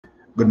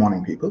Good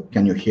morning, people.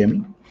 Can you hear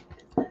me?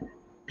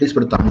 Please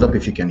put a thumbs up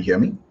if you can hear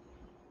me.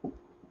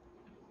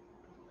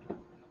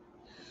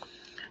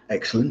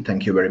 Excellent.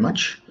 Thank you very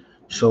much.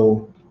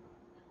 So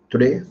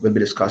today we'll be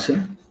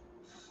discussing,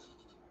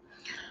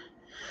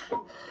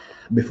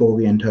 before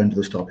we enter into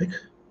this topic,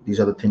 these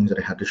are the things that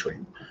I had to show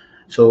you.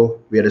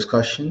 So we are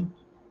discussing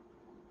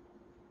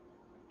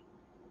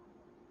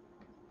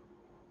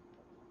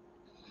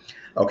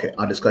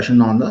our discussion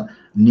on the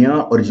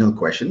near original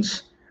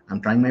questions.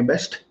 I'm trying my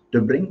best to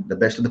bring the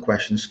best of the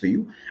questions for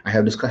you. I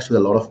have discussed with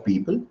a lot of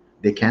people.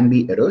 There can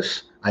be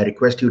errors. I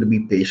request you to be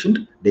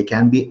patient. There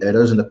can be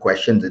errors in the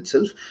questions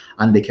itself,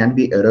 and there can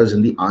be errors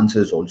in the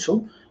answers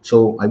also.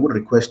 So I would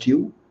request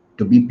you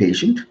to be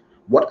patient.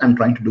 What I'm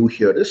trying to do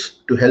here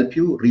is to help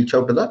you reach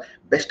out to the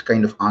best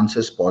kind of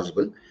answers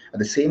possible. At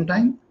the same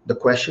time, the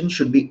question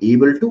should be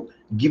able to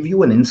give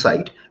you an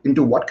insight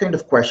into what kind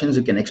of questions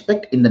you can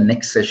expect in the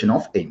next session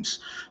of AIIMS.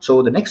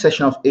 So the next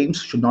session of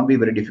AIIMS should not be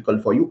very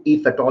difficult for you.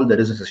 If at all there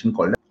is a session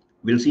called,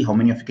 we'll see how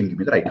many of you can give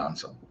me the right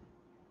answer.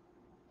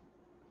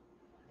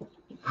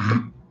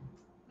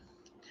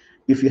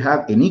 If you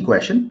have any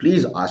question,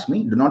 please ask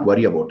me. Do not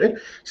worry about it.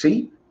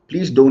 See,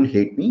 please don't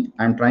hate me.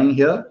 I'm trying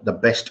here the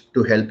best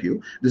to help you.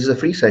 This is a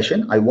free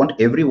session. I want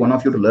every one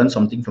of you to learn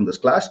something from this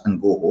class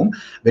and go home.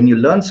 When you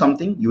learn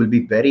something, you will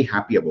be very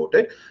happy about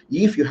it.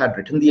 If you had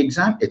written the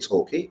exam, it's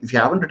okay. If you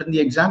haven't written the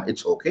exam,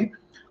 it's okay.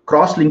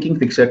 Cross-linking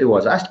fixative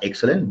was asked.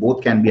 Excellent.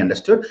 Both can be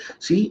understood.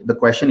 See the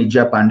question,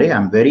 Ijja Pandey.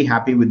 I'm very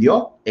happy with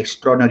your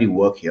extraordinary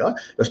work here.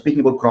 You're speaking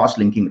about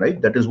cross-linking, right?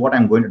 That is what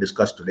I'm going to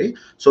discuss today.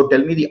 So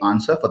tell me the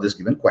answer for this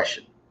given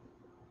question.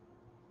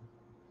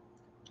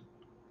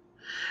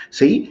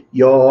 See,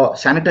 your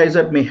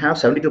sanitizer may have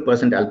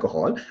 72%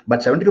 alcohol, but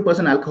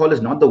 72% alcohol is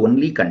not the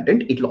only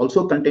content. It will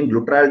also contain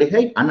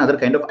glutaraldehyde and other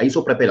kind of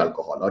isopropyl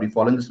alcohol. Are you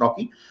following this,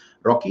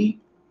 Rocky?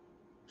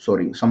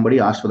 Sorry, somebody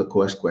asked for the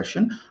first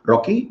question.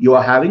 Rocky, you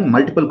are having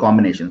multiple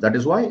combinations. That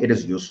is why it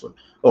is useful.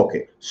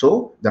 Okay,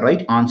 so the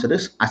right answer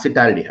is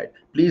acetaldehyde.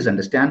 Please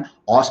understand,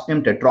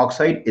 osmium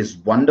tetroxide is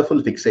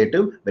wonderful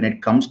fixative when it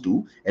comes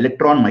to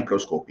electron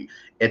microscopy.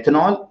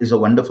 Ethanol is a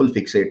wonderful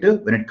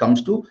fixative when it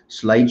comes to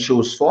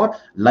slideshows for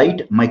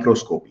light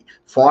microscopy.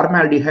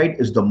 Formaldehyde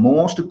is the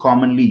most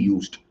commonly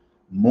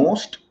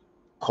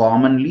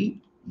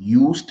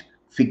used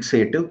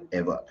fixative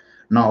ever.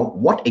 Now,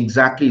 what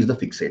exactly is the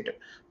fixative?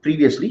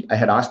 Previously, I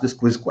had asked this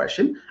quiz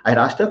question. I had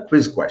asked a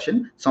quiz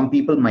question. Some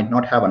people might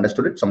not have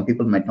understood it. Some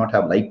people might not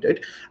have liked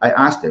it. I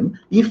asked them,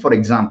 if, for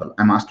example,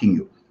 I'm asking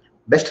you,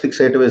 best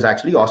fixative is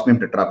actually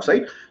osmium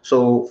tetroxide.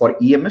 So for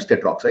EMS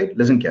tetroxide,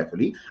 listen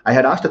carefully. I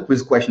had asked a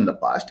quiz question in the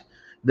past.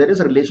 There is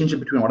a relationship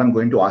between what I'm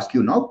going to ask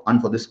you now and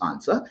for this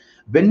answer.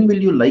 When will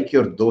you like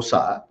your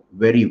dosa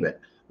very well?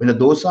 When the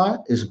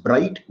dosa is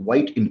bright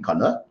white in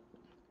color,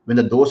 when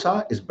the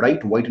dosa is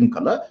bright white in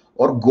color,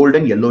 or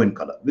golden yellow in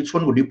color, which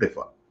one would you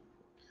prefer?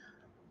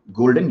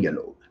 Golden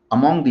yellow.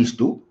 Among these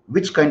two,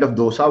 which kind of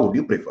dosa would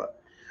you prefer?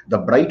 The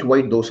bright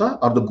white dosa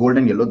or the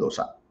golden yellow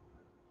dosa?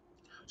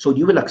 So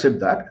you will accept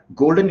that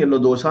golden yellow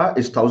dosa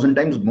is 1,000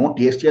 times more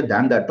tastier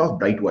than that of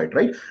bright white,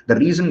 right? The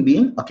reason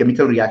being a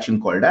chemical reaction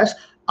called as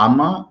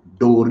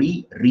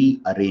Amadori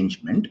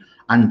rearrangement,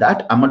 and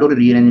that Amadori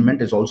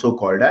rearrangement is also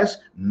called as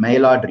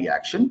Maillard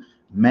reaction.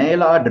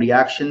 Maillard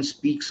reaction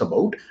speaks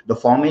about the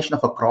formation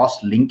of a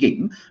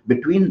cross-linking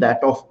between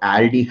that of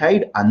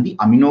aldehyde and the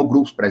amino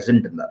groups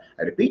present in the,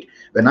 I repeat,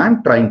 when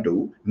I'm trying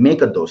to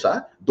make a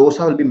dosa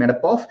will be made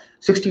up of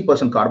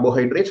 60%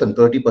 carbohydrates and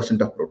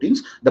 30% of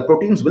proteins. The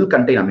proteins will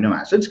contain amino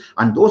acids,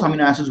 and those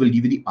amino acids will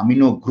give you the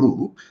amino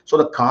group. So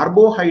the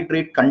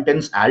carbohydrate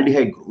contains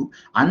aldehyde group,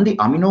 and the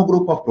amino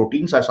group of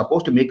proteins are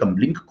supposed to make a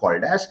link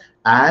called as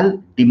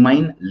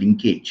aldimine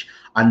linkage.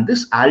 And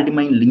this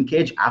aldimine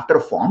linkage, after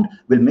formed,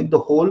 will make the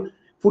whole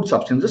food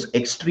substances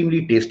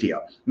extremely tastier.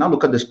 Now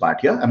look at this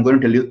part here. I'm going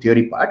to tell you the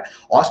theory part.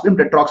 Osmium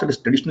tetroxide is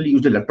traditionally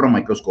used in electron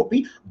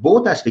microscopy,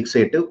 both as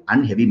fixative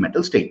and heavy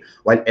metal stain.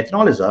 While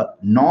ethanol is a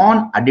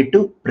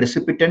non-additive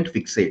precipitant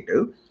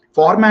fixative,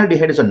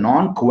 formaldehyde is a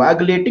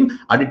non-coagulating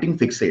additive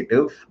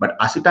fixative, but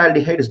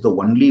acetaldehyde is the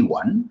only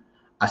one.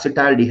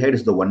 Acetaldehyde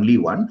is the only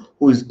one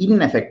who is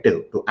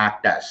ineffective to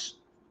act as.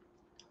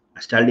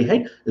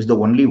 Acetaldehyde is the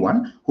only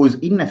one who is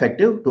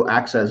ineffective to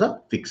act as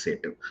a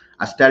fixative.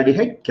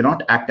 Acetaldehyde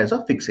cannot act as a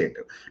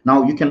fixative.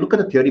 Now, you can look at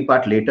the theory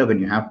part later when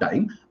you have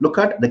time. Look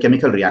at the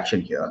chemical reaction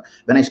here.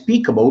 When I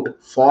speak about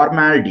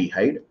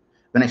formaldehyde,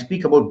 when I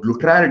speak about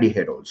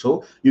glutaraldehyde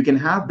also, you can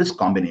have this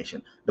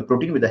combination. The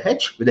protein with the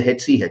H, with the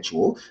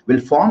HCHO,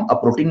 will form a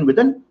protein with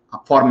an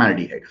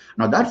formaldehyde.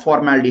 Now that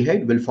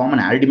formaldehyde will form an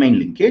aldimine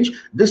linkage.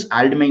 This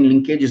aldimine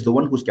linkage is the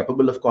one who's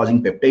capable of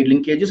causing peptide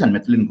linkages and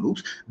methylene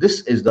groups.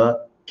 This is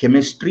the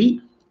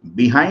chemistry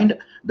behind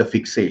the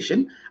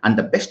fixation, and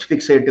the best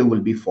fixative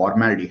will be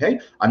formaldehyde,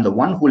 and the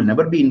one who will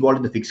never be involved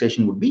in the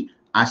fixation would be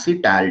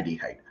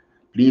acetaldehyde.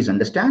 Please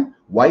understand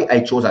why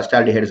I chose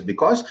acetaldehyde is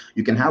because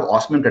you can have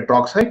osmium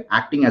tetroxide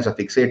acting as a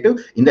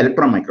fixative in the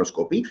electron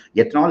microscopy.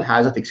 Ethanol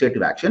has a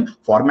fixative action.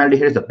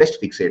 Formaldehyde is the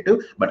best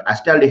fixative, but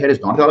acetaldehyde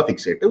is not at all a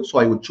fixative, so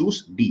I would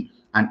choose D.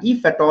 And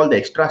if at all the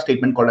extra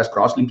statement called as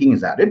cross-linking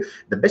is added,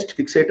 the best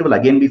fixative will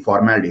again be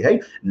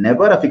formaldehyde.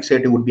 Never a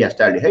fixative would be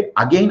acetaldehyde.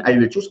 Again, I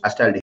will choose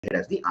acetaldehyde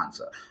as the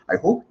answer. I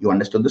hope you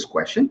understood this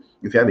question.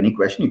 If you have any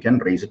question, you can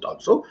raise it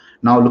also.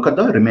 Now look at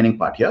the remaining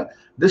part here.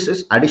 This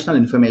is additional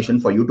information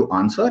for you to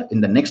answer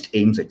in the next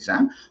AIIMS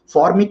exam.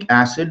 Formic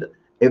acid,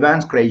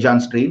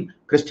 Evans-Krajan strain,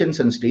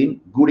 Christensen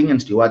strain, Gooding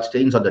and Stewart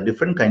strains are the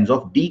different kinds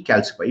of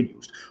decalcifier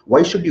used.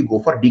 Why should you go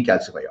for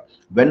decalcifier?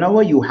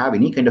 Whenever you have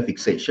any kind of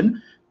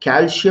fixation,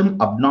 calcium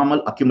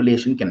abnormal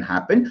accumulation can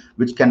happen,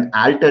 which can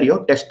alter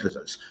your test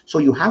results. So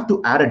you have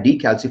to add a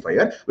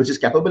decalcifier, which is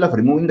capable of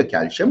removing the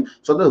calcium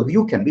so the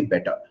view can be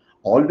better.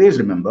 Always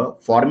remember,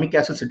 formic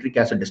acid, citric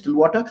acid, distilled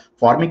water,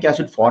 formic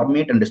acid,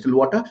 formate and distilled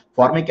water,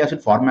 formic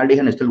acid, formaldehyde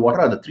and distilled water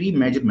are the three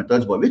major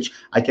methods by which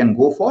I can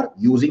go for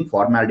using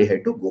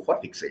formaldehyde to go for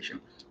fixation.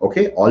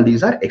 Okay, all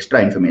these are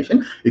extra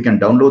information. You can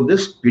download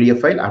this PDF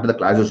file after the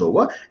class is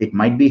over. It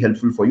might be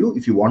helpful for you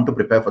if you want to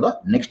prepare for the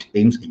next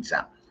AIIMS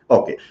exam.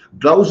 Okay,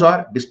 gloves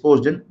are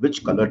disposed in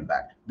which colored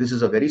bag? This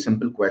is a very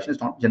simple question.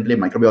 It's not generally a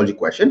microbiology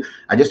question.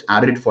 I just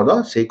added it for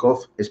the sake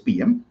of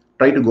SPM.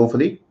 Try to go for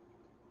the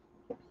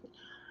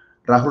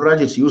Rahul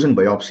Raj. It's used in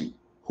biopsy.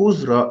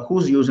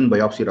 Who's used in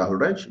biopsy, Rahul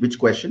Raj? Which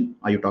question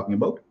are you talking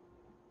about?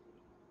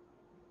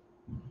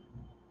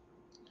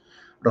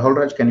 Rahul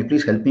Raj, can you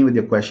please help me with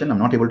your question? I'm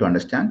not able to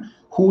understand.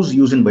 Who's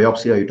used in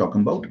biopsy are you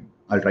talking about?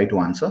 I'll try to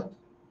answer.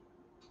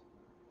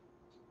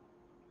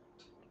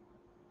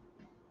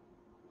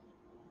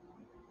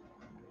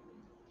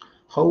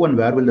 How and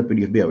where will the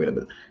PDF be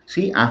available?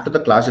 See, after the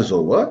class is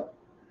over,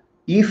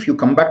 if you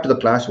come back to the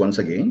class once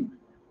again,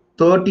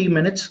 30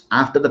 minutes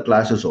after the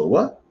class is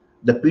over,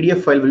 the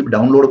PDF file will be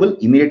downloadable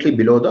immediately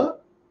below the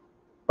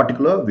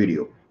particular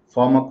video.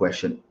 Former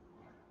question.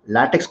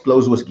 Latex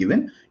gloves was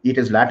given. It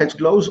is latex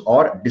gloves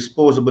or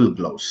disposable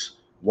gloves.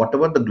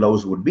 Whatever the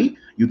gloves would be,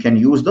 you can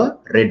use the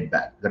red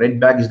bag. The red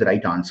bag is the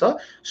right answer.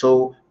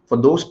 So for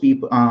those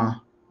people,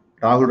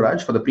 Rahul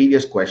Raj, for the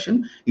previous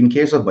question, in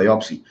case of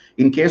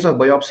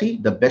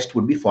biopsy, the best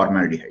would be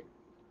formaldehyde.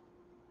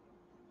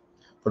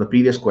 For the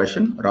previous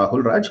question,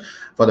 Rahul Raj,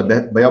 for the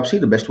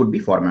biopsy, the best would be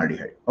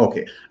formaldehyde.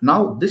 Okay,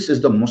 now this is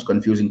the most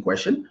confusing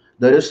question.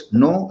 There is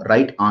no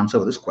right answer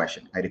for this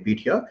question. I repeat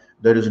here,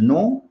 there is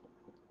no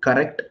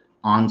correct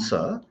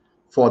answer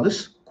for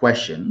this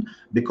question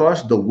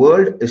because the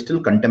world is still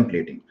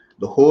contemplating.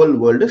 The whole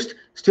world is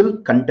still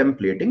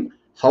contemplating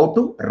how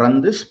to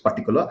run this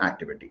particular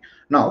activity.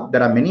 Now,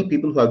 there are many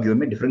people who have given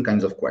me different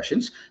kinds of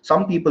questions.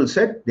 Some people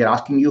said they're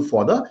asking you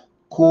for the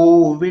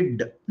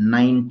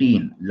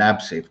COVID-19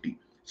 lab safety.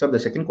 So the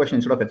second question,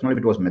 instead of ethanol, if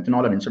it was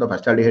methanol, and instead of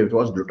acetaldehyde, it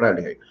was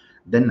glutaraldehyde.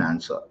 Then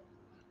answer.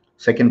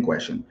 Second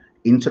question,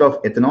 instead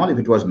of ethanol, if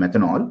it was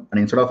methanol, and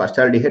instead of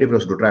acetaldehyde, if it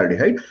was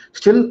glutaraldehyde,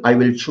 still I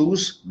will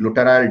choose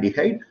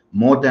glutaraldehyde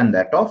more than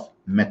that of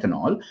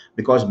methanol,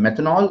 because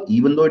methanol,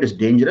 even though it is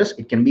dangerous,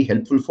 it can be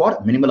helpful for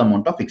minimal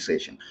amount of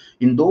fixation.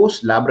 In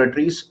those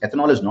laboratories,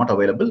 ethanol is not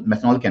available,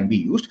 methanol can be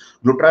used.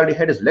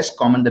 Glutaraldehyde is less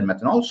common than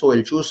methanol, so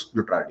I'll choose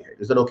glutaraldehyde.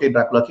 Is that okay,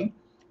 Dracula King?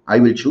 I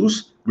will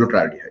choose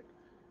glutaraldehyde.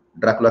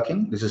 Dracula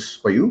King, this is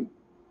for you.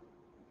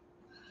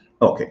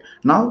 Okay,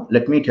 now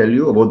let me tell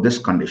you about this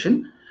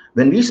condition.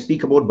 When we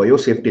speak about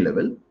biosafety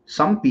level,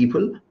 some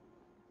people,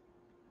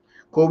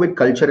 COVID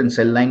culture and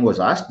cell line was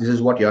asked, this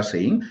is what you're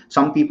saying.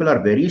 Some people are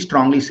very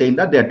strongly saying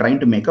that they're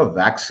trying to make a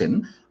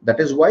vaccine. That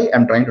is why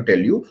I'm trying to tell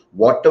you,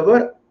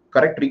 whatever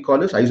correct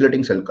recall is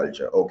isolating cell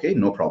culture. Okay,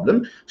 no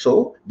problem.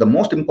 So the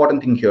most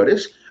important thing here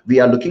is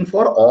we are looking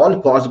for all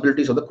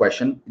possibilities of the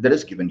question that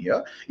is given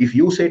here. If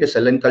you say it is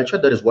cell line culture,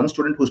 there is one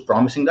student who's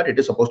promising that it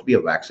is supposed to be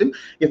a vaccine.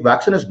 If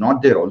vaccine is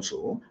not there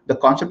also, the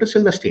concept is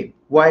still the same.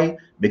 Why?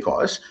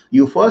 Because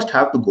you first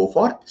have to go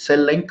for cell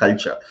line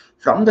culture.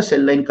 From the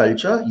cell line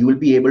culture, you will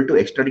be able to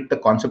extract the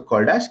concept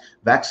called as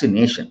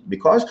vaccination,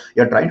 because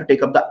you're trying to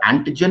take up the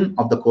antigen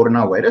of the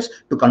coronavirus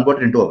to convert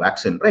it into a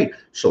vaccine, right?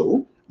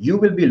 So you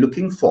will be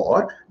looking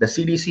for the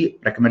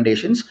CDC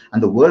recommendations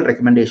and the world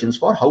recommendations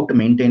for how to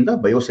maintain the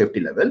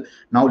biosafety level.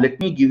 Now, let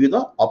me give you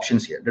the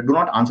options here. Do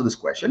not answer this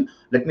question.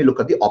 Let me look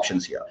at the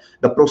options here.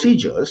 The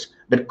procedures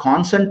that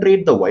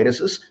concentrate the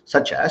viruses,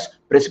 such as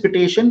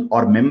precipitation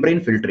or membrane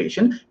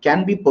filtration,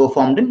 can be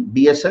performed in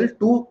BSL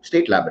 2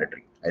 state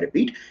laboratory. I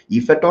repeat,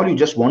 if at all you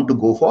just want to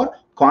go for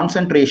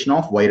concentration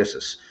of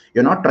viruses,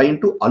 you're not trying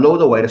to allow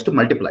the virus to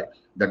multiply.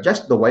 That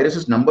just the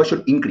virus's number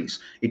should increase.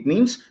 It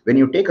means when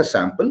you take a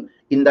sample,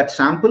 in that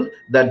sample,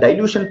 the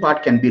dilution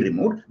part can be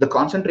removed, the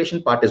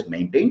concentration part is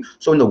maintained.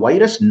 So when the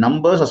virus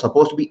numbers are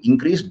supposed to be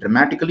increased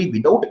dramatically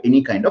without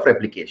any kind of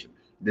replication.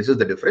 This is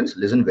the difference.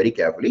 Listen very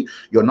carefully.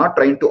 You're not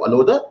trying to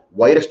allow the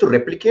virus to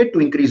replicate to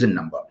increase in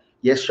number.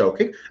 Yes,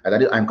 Shaukik,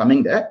 that is, I'm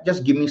coming there.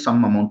 Just give me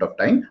some amount of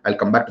time. I'll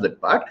come back to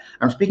that part.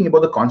 I'm speaking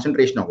about the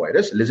concentration of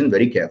virus. Listen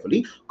very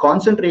carefully.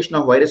 Concentration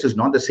of virus is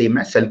not the same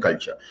as cell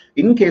culture.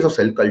 In case of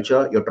cell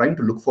culture, you're trying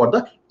to look for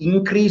the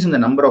increase in the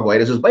number of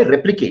viruses by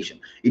replication.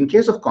 In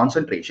case of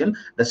concentration,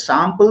 the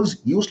sample's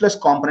useless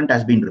component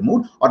has been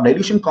removed or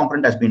dilution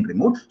component has been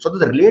removed, so that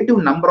the relative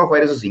number of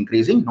viruses is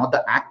increasing, not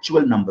the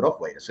actual number of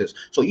viruses.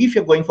 So if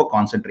you're going for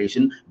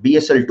concentration,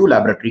 BSL-2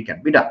 laboratory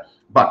can be done.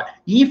 But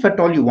if at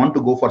all you want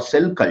to go for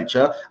cell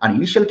culture and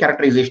initial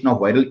characterization of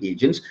viral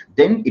agents,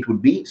 then it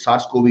would be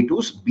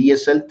SARS-CoV-2's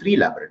BSL-3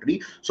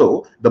 laboratory.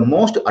 So the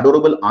most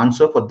adorable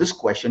answer for this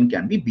question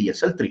can be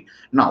BSL-3.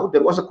 Now,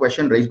 there was a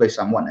question raised by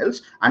someone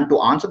else, and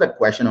to answer that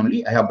question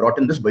only, I have brought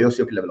in this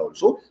biosafety level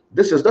also.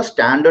 This is the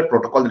standard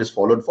protocol that is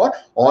followed for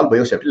all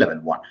biosafety level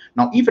 1.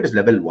 Now, if it is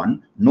level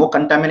 1, no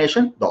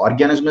contamination, the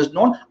organism is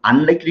known,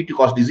 unlikely to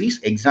cause disease,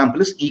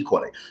 example is E.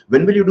 coli.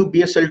 When will you do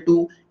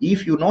BSL-2?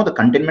 If you know the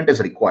containment is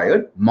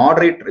required,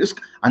 moderate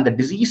risk, and the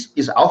disease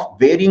is of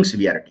varying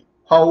severity.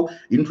 How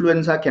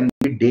influenza can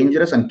be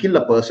dangerous and kill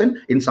a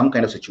person in some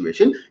kind of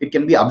situation. It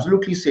can be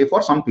absolutely safe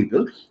for some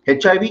people.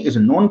 HIV is a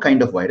known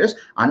kind of virus.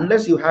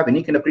 Unless you have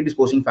any kind of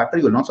predisposing factor,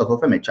 you will not suffer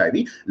from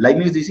HIV.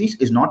 Lyme disease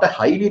is not a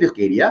highly risk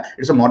area.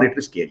 It's a moderate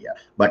risk area.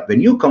 But when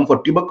you come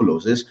for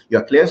tuberculosis,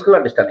 your clinical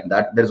understanding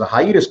that there is a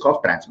high risk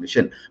of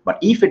transmission. But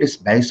if it is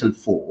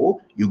BSL-4,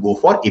 you go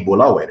for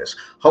Ebola virus.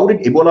 How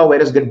did Ebola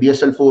virus get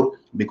BSL-4?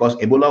 Because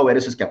Ebola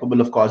virus is capable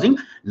of causing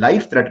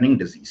life-threatening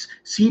disease.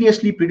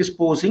 Seriously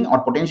predisposing or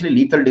potentially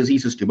lethal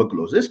disease is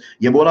tuberculosis.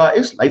 Ebola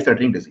is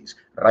life-threatening disease.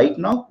 Right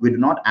now, we do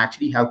not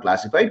actually have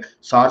classified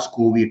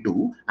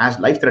SARS-CoV-2 as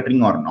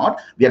life-threatening or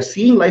not. We are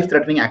seeing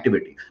life-threatening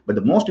activity. But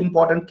the most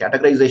important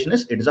categorization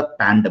is it is a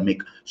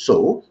pandemic.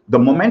 So the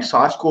moment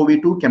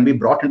SARS-CoV-2 can be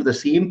brought into the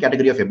same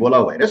category of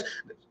Ebola virus,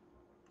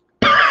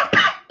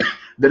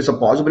 there is a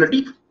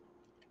possibility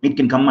it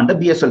can come under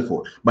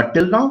BSL-4. But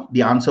till now,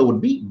 the answer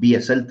would be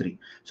BSL-3.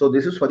 So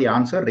this is for the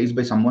answer raised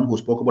by someone who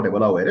spoke about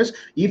Ebola virus.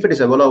 If it is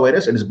Ebola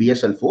virus, it is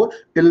BSL-4.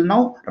 Till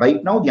now,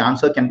 right now, the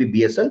answer can be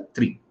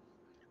BSL-3.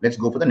 Let's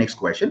go for the next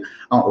question.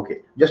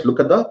 Okay, just look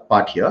at the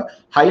part here.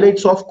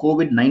 Highlights of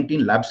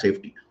COVID-19 lab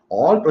safety.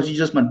 All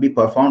procedures must be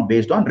performed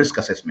based on risk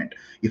assessment.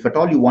 If at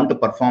all you want to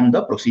perform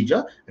the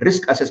procedure,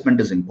 risk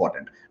assessment is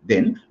important.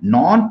 Then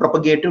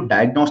non-propagative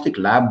diagnostic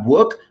lab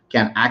work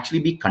can actually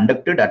be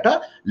conducted at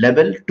a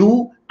level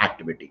 2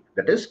 activity.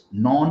 That is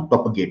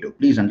non-propagative.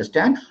 Please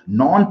understand,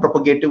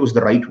 non-propagative is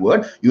the right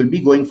word. You will be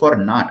going for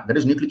NAT, that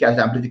is nucleic acid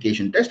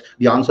amplification test.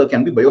 The answer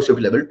can be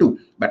biosafety level 2.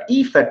 But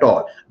if at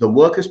all the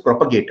work is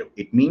propagative,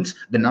 it means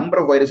the number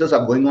of viruses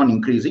are going on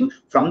increasing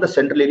from the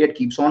central area, it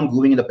keeps on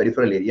going in the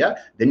peripheral area,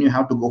 then you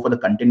have to go for the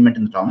containment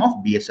in the term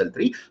of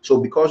BSL-3. So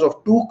because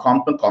of two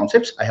complex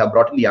concepts, I have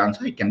brought in the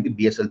answer. It can be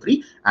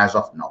BSL-3 as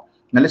of now.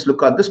 Now let's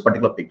look at this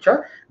particular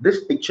picture.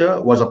 This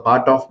picture was a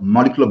part of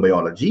molecular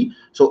biology.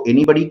 So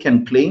anybody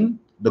can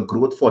claim the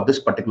growth for this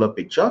particular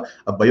picture.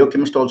 A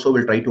biochemist also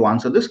will try to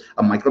answer this.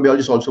 A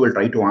microbiologist also will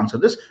try to answer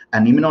this.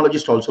 An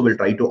immunologist also will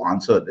try to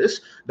answer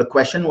this. The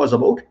question was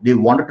about, they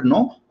wanted to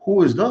know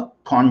who is the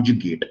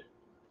conjugate.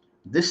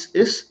 This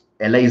is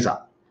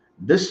ELISA.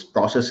 This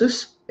process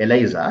is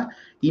ELISA.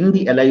 In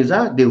the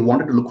ELISA, they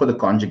wanted to look for the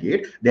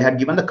conjugate. They had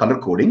given the color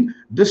coding.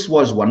 This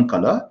was one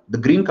color. The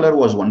green color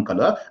was one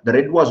color. The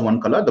red was one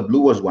color. The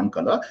blue was one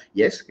color.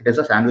 Yes, it is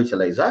a sandwich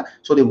ELISA.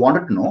 So they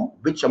wanted to know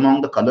which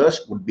among the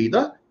colors would be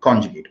the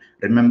conjugate.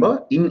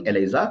 Remember, in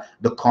ELISA,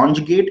 the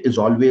conjugate is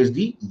always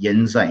the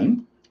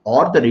enzyme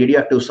or the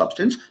radioactive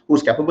substance who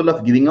is capable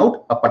of giving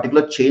out a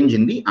particular change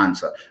in the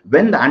answer.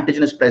 When the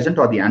antigen is present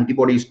or the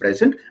antibody is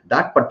present,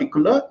 that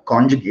particular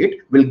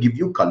conjugate will give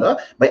you color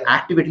by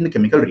activating the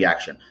chemical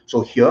reaction. So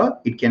here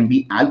it can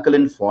be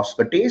alkaline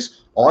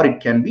phosphatase or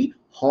it can be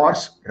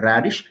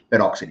horseradish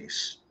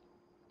peroxidase.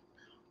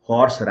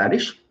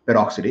 Horseradish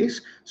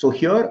peroxidase. So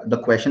here the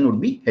question would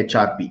be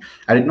HRP.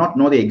 I did not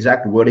know the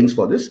exact wordings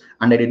for this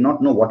and I did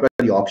not know what were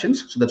the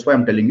options. So that's why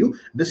I'm telling you,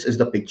 this is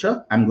the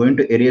picture. I'm going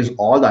to erase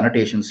all the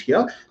annotations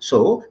here.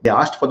 So they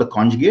asked for the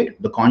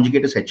conjugate. The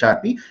conjugate is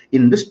HRP.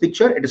 In this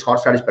picture, it is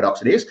horseradish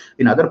peroxidase.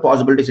 In other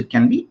possibilities, it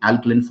can be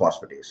alkaline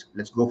phosphatase.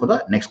 Let's go for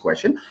the next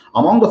question.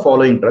 Among the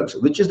following drugs,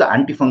 which is the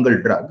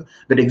antifungal drug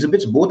that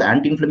exhibits both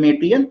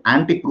anti-inflammatory and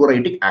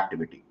antipruritic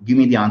activity? Give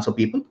me the answer,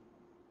 people.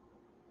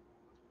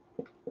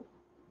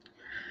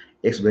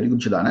 Yes, very good,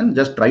 Chidanand.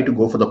 Just try to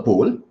go for the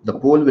poll. The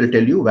poll will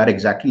tell you where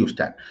exactly you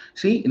stand.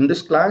 See, in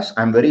this class,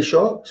 I'm very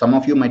sure some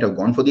of you might have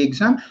gone for the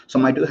exam.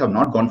 Some might have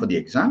not gone for the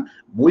exam.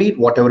 Be it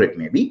whatever it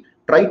may be,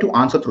 try to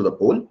answer through the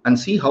poll and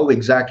see how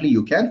exactly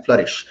you can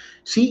flourish.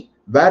 See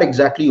where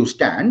exactly you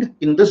stand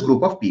in this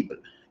group of people.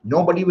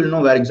 Nobody will know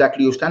where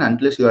exactly you stand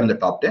unless you are in the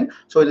top 10.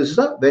 So this is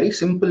a very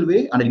simple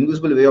way and an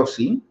invisible way of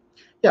seeing.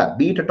 Yeah,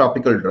 be it a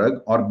topical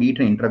drug or be it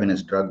an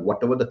intravenous drug,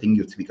 whatever the thing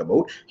you speak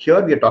about.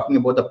 Here we are talking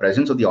about the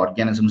presence of the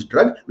organism's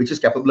drug, which is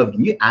capable of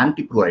giving you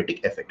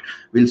antipruritic effect.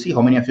 We'll see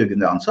how many of you have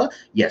given the answer.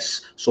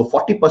 Yes, so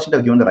 40%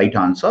 have given the right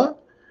answer.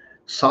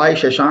 Sai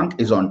Shashank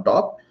is on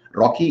top.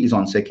 Rocky is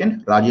on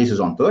second. Rajesh is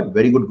on third.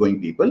 Very good going,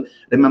 people.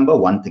 Remember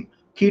one thing.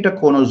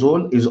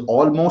 Ketoconazole is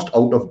almost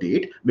out of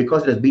date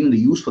because it has been in the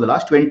use for the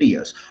last 20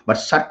 years. But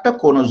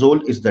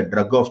ceftriaxone is the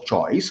drug of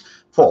choice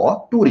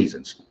for two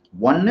reasons.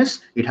 One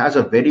is it has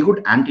a very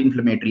good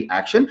anti-inflammatory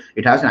action.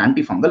 It has an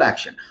antifungal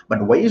action.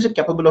 But why is it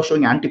capable of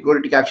showing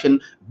antipruritic action?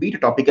 Be it a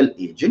topical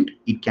agent,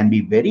 it can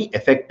be very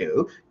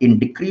effective in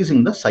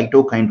decreasing the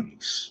cytokine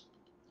release.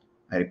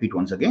 I repeat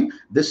once again,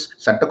 this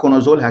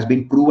ceftriaxone has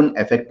been proven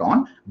effect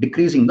on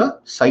decreasing the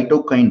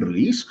cytokine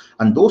release,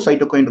 and those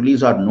cytokine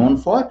release are known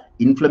for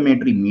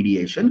inflammatory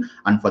mediation,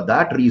 and for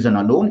that reason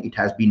alone, it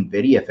has been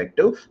very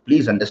effective.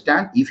 Please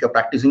understand, if you're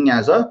practicing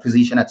as a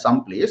physician at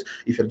some place,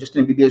 if you're just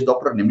an MBBS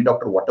doctor, an MD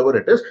doctor, whatever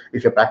it is,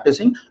 if you're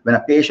practicing, when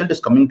a patient is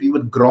coming to you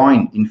with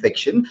groin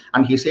infection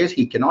and he says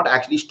he cannot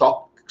actually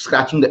stop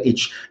scratching the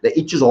itch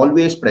is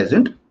always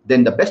present,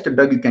 then the best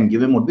drug you can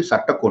give him would be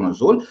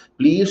ceftriaxone.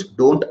 Please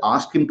don't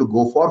ask him to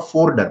go for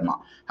 4-derma.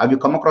 Have you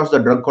come across the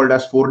drug called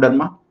as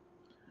 4-derma?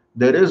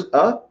 There is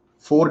a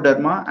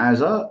 4-derma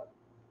as a,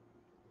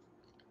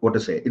 what to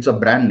say, it's a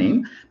brand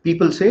name.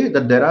 People say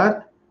that there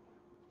are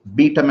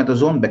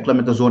betamethasone,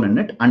 beclomethasone in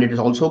it, and it is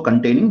also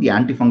containing the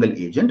antifungal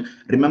agent.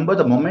 Remember,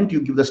 the moment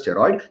you give the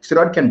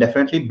steroid can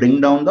definitely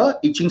bring down the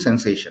itching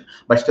sensation,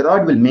 but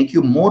steroid will make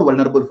you more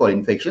vulnerable for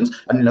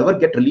infections and you'll never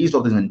get released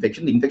of this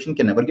infection. The infection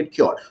can never get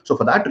cured. So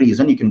for that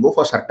reason, you can go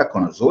for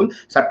ceftriaxone.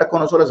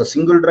 Ceftriaxone as a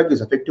single drug is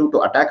effective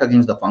to attack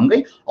against the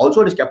fungi. Also,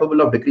 it is capable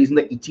of decreasing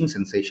the itching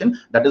sensation.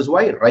 That is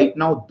why right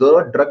now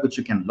the drug which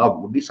you can love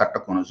would be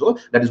ceftriaxone.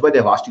 That is why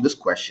they've asked you this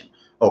question.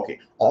 Okay,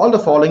 all the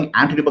following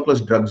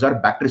antituberculous drugs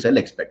are bactericidal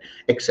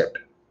except,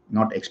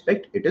 not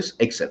expect, it is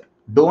except.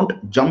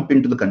 Don't jump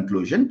into the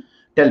conclusion.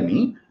 Tell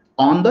me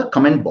on the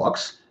comment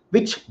box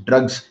which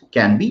drugs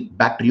can be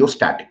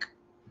bacteriostatic.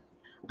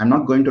 I'm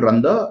not going to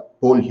run the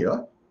poll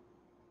here.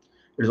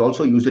 It is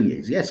also used in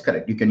AIDS. Yes,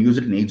 correct. You can use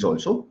it in AIDS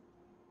also.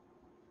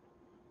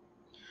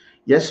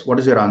 Yes, what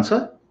is your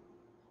answer?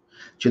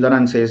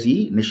 Chidaran says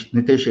E,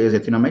 Nitesh says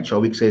ethinomet,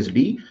 Shavik says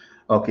D.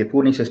 Okay,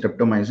 Purni says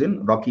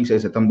streptomycin, Rocky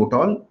says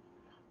ethambutol.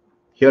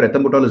 Here,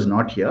 ethambutol is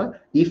not here.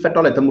 If at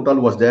all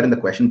ethambutol was there in the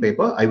question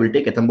paper, I will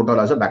take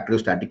ethambutol as a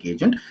bacteriostatic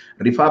agent.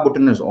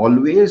 Rifabutin is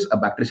always a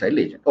bactericidal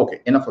agent.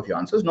 Okay, enough of your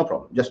answers. No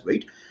problem. Just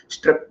wait.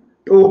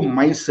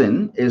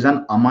 Streptomycin is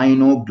an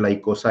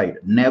aminoglycoside.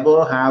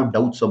 Never have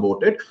doubts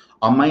about it.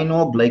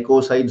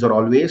 Aminoglycosides are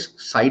always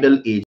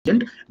cidal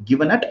agent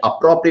given at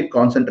appropriate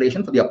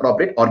concentration for the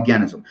appropriate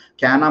organism.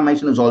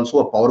 Kanamycin is also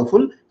a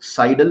powerful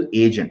cidal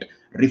agent.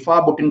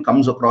 Rifabutin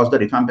comes across the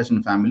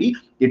rifampicin family.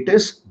 It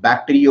is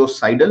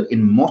bactericidal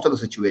in most of the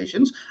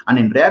situations, and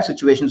in rare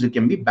situations it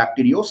can be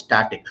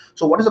bacteriostatic.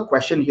 So what is the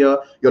question here?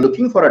 You're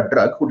looking for a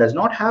drug who does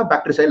not have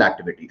bactericidal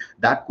activity.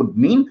 That could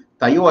mean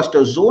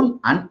thioestazone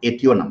and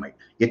ethionamide.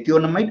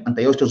 Ethionamide and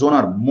thioestazone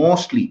are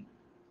mostly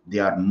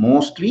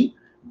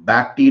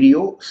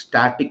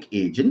bacteriostatic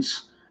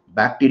agents.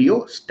 While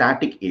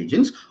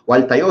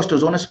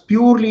thioestazone is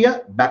purely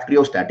a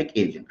bacteriostatic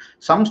agent.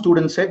 Some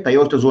students said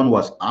thioestazone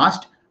was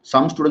asked.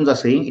 Some students are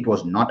saying it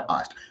was not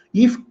asked.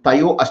 If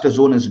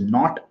thioestazone is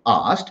not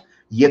asked,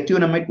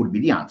 ethionamide would be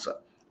the answer.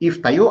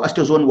 If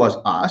thioestazone was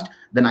asked,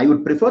 then I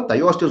would prefer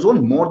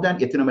thioestazone more than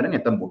ethionamide and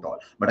ethambutol.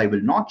 But I will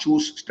not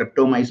choose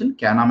streptomycin,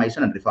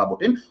 kanamycin, and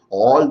rifabutin.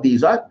 All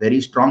these are very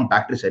strong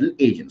bactericidal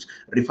agents.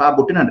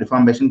 Rifabutin and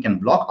rifampicin can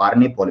block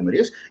RNA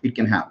polymerase. It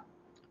can have.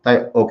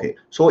 Okay,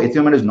 so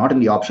ethionamide is not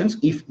in the options.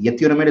 If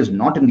ethionamide is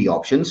not in the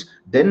options,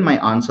 then my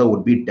answer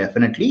would be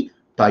definitely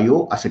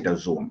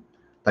thioacetazone.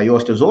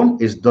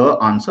 Thioestazone is the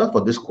answer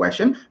for this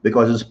question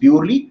because it's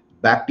purely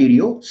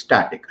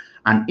bacteriostatic.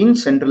 And in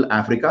Central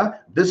Africa,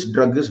 this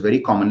drug is very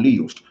commonly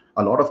used.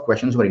 A lot of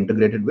questions were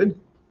integrated with.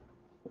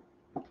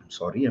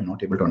 Sorry, I'm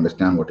not able to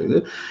understand what is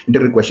it.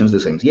 Integrated questions, the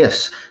same.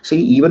 Yes. See,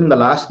 even in the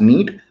last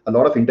NEET, a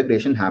lot of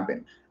integration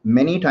happened.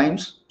 Many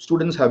times,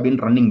 students have been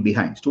running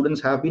behind.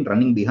 Students have been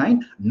running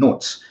behind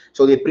notes.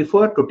 So they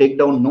prefer to take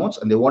down notes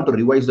and they want to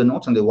revise the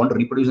notes and they want to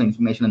reproduce the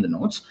information in the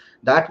notes.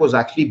 That was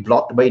actually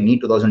blocked by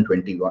NEET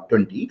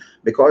 2020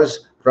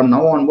 because from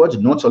now onwards,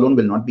 notes alone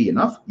will not be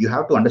enough. You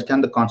have to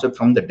understand the concept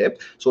from the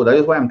depth. So that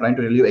is why I'm trying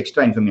to tell you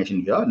extra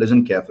information here.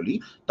 Listen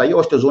carefully.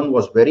 Thioestazone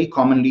was very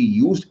commonly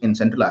used in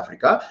Central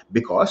Africa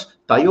because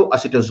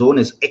thioacetazone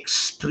is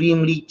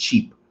extremely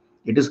cheap.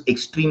 It is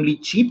extremely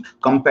cheap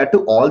compared to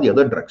all the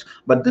other drugs.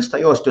 But this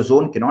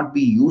thioestazone cannot be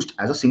used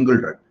as a single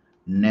drug.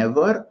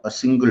 Never a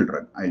single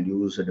drug. I'll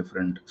use a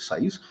different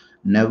size.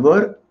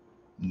 Never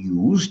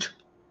used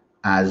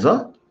as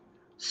a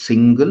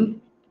single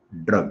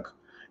drug.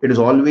 It is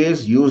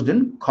always used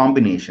in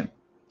combination.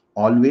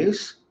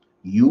 Always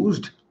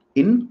used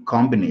in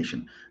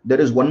combination. There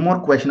is one more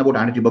question about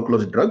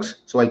antituberculous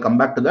drugs. So I'll come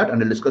back to that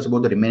and I'll discuss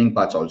about the remaining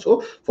parts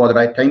also. For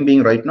the time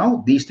being right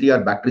now, these three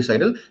are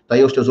bactericidal.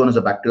 Thioestazone is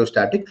a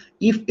bacteriostatic.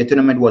 If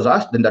ethionamide was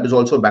asked, then that is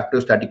also a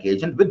bacteriostatic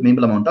agent with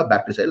minimal amount of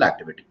bactericidal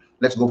activity.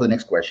 Let's go for the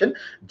next question.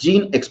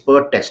 Gene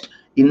expert test.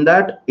 In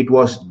that, it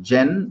was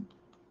Gen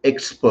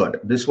expert.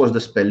 This was the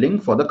spelling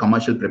for the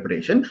commercial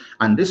preparation.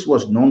 And this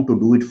was known to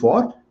do it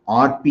for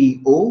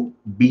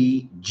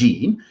RPOB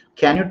gene.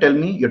 Can you tell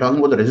me, you're talking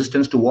about the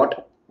resistance to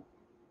what?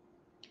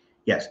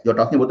 Yes, you're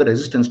talking about the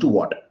resistance to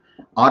what?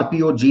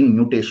 RPO gene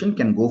mutation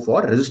can go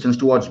for resistance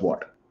towards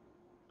what?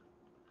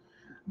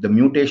 The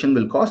mutation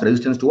will cause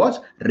resistance towards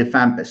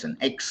rifampicin.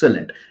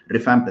 Excellent.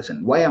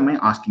 Rifampicin. Why am I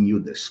asking you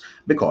this?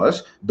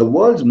 Because the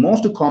world's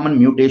most common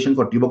mutation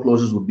for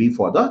tuberculosis would be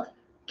for the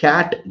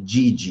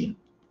CAT-G gene.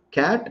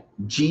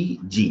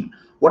 CAT-G gene.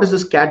 What is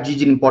this CAT-G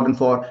gene important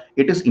for?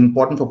 It is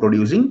important for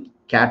producing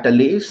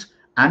catalase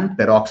and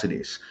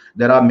peroxidase.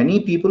 There are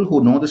many people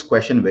who know this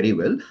question very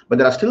well, but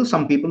there are still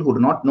some people who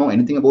do not know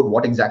anything about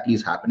what exactly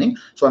is happening.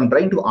 So I'm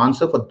trying to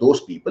answer for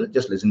those people.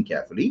 Just listen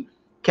carefully.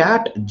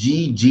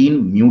 CAT-G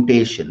gene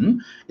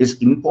mutation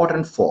is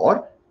important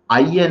for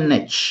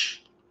INH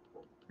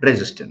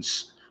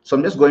resistance. So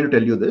I'm just going to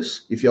tell you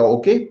this. If you're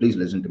okay, please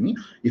listen to me.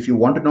 If you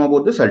want to know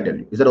about this, I'll tell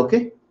you. Is that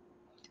okay?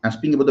 I'm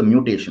speaking about the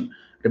mutation.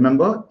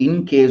 Remember,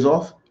 in case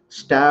of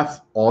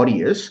Staph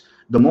aureus,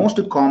 the most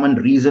common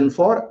reason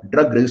for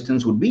drug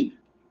resistance would be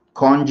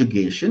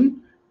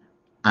conjugation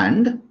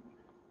and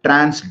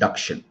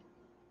transduction.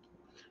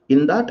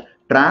 In that,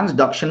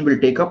 transduction will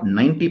take up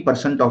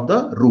 90% of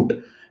the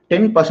root.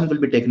 10% will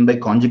be taken by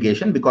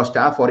conjugation because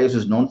Staph aureus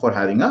is known for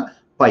having a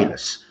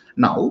pilus.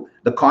 Now,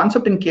 the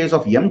concept in case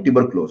of M.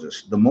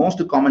 tuberculosis, the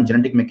most common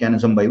genetic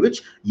mechanism by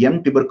which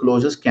M.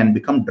 tuberculosis can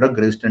become drug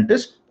resistant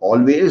is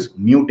always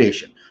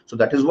mutation. So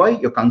that is why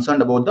you're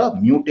concerned about the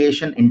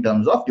mutation in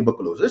terms of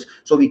tuberculosis.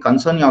 So we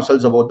concern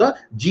ourselves about the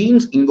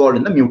genes involved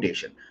in the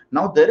mutation.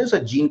 Now, there is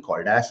a gene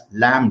called as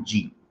LAM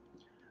gene.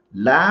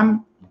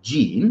 LAM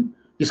gene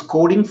is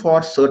coding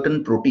for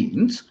certain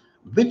proteins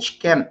which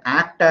can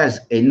act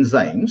as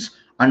enzymes,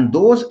 and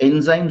those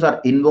enzymes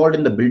are involved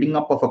in the building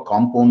up of a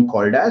compound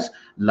called as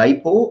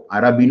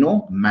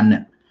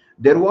lipoarabinomannan.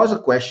 There was a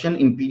question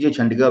in PG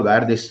Chandigarh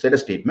where they said a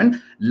statement,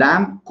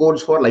 LAM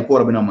codes for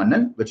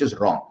lipoarabinomannan, which is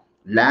wrong.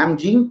 LAM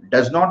gene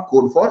does not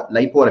code for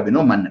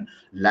lipoarabinomannan.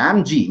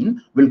 LAM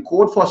gene will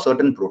code for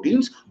certain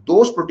proteins.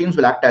 Those proteins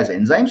will act as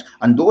enzymes,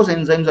 and those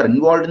enzymes are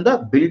involved in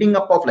the building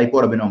up of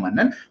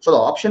lipoarabinomannan. So the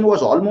option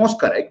was almost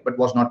correct, but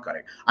was not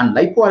correct. And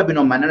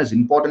lipoarabinomannan is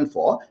important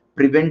for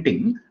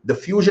preventing the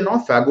fusion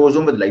of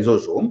phagosome with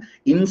lysosome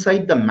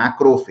inside the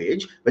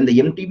macrophage. When the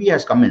MTB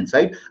has come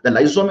inside, the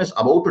lysosome is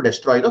about to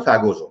destroy the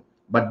phagosome.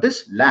 But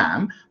this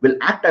LAM will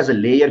act as a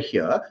layer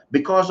here,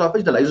 because of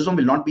which the lysosome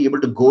will not be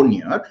able to go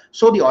near.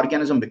 So the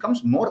organism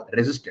becomes more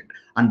resistant.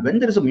 And when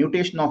there is a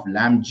mutation of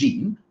LAM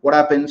gene, what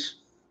happens?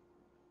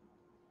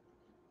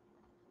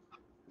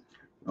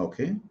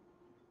 Okay.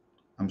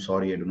 I'm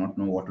sorry, I do not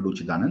know what to do,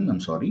 Chidanand. I'm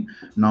sorry.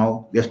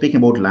 Now, we are speaking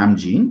about LAM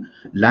gene.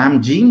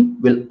 LAM gene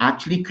will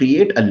actually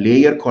create a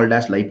layer called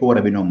as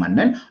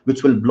lipoarabinomannan,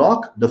 which will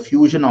block the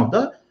fusion of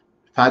the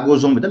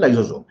phagosome with the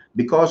lysosome,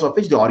 because of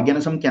which the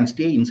organism can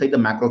stay inside the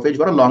macrophage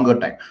for a longer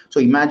time. So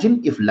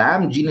imagine if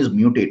LAM gene is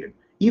mutated.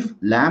 If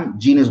LAM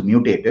gene is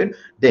mutated,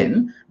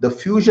 then the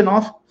fusion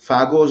of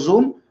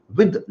phagosome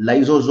with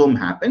lysosome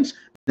happens.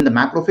 Then the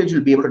macrophage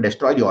will be able to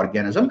destroy the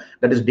organism.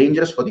 That is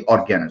dangerous for the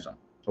organism.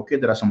 Okay,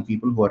 there are some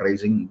people who are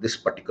raising this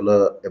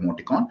particular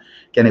emoticon.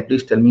 Can you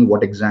please tell me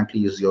what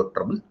exactly is your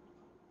trouble?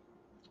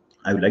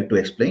 I would like to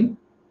explain.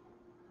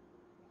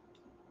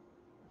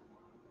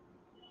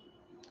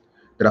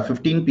 There are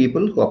 15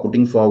 people who are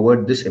putting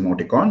forward this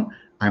emoticon.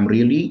 I'm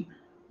really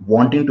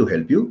wanting to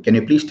help you. Can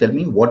you please tell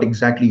me what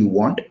exactly you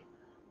want?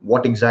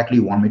 What exactly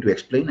you want me to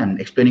explain? I'm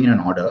explaining in an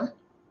order.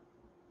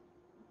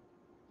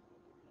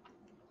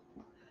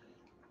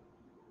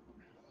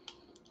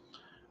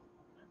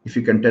 If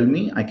you can tell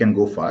me, I can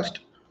go fast.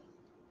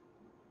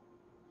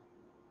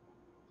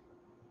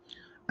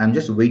 I'm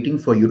just waiting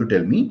for you to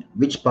tell me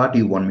which part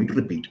you want me to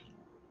repeat.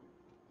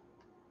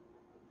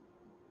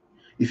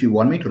 If you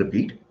want me to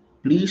repeat,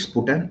 please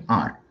put an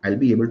R. I'll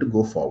be able to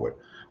go forward.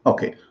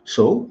 Okay,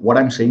 so what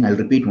I'm saying, I'll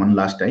repeat one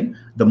last time.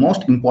 The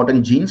most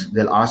important genes,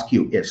 they'll ask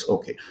you. Yes,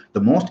 okay. The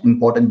most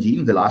important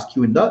genes, they'll ask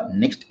you in the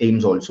next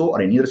AIIMS also,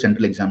 or any other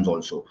central exams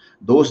also.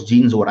 Those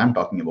genes what I'm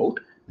talking about: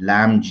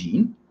 LAM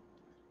gene,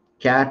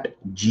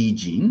 CAT-G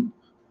gene,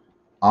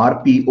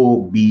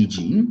 RPOB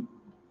gene,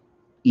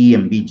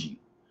 EMB gene.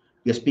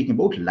 We are speaking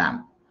about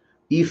LAM.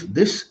 If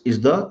this is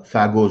the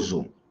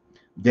phagosome,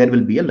 there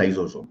will be a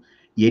lysosome.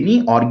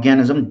 Any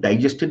organism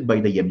digested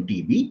by the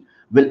MTB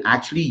will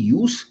actually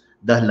use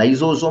the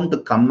lysosome to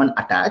come and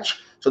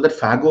attach, so that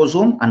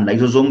phagosome and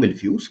lysosome will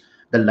fuse.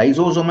 The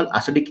lysosomal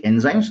acidic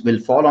enzymes will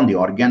fall on the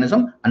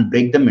organism and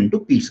break them into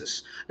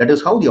pieces. That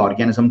is how the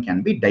organism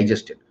can be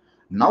digested.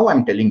 Now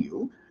I'm telling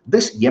you,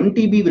 this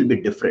MTB will be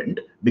different,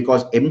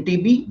 because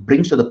MTB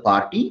brings to the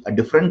party a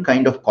different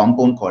kind of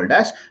compound called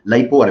as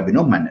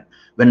lipoarabinomannan.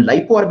 When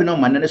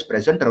lipoarabinomannan is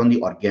present around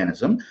the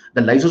organism,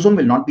 the lysosome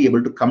will not be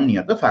able to come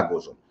near the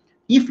phagosome.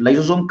 If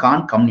lysosome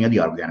can't come near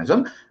the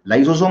organism,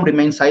 lysosome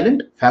remains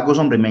silent,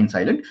 phagosome remains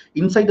silent.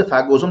 Inside the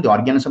phagosome, the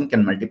organism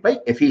can multiply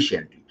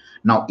efficiently.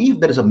 Now, if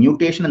there is a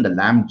mutation in the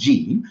LAM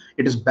gene,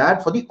 it is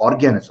bad for the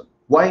organism.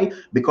 Why?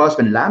 Because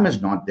when LAM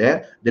is not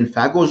there, then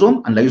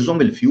phagosome and lysosome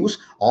will fuse.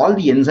 All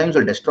the enzymes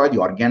will destroy the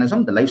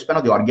organism. The lifespan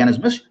of the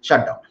organism is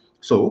shut down.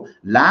 So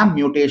LAM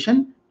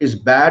mutation is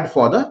bad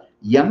for the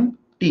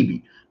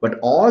MTB. But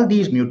all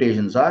these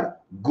mutations are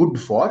good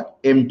for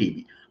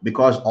MTB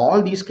because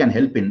all these can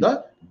help in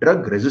the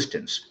drug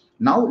resistance.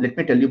 Now, let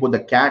me tell you about the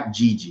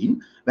CAT-G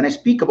gene. When I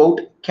speak about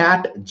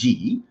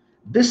CAT-G,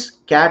 this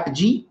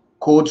CAT-G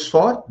codes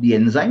for the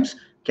enzymes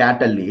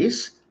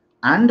catalase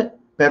and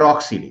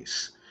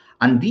peroxidase.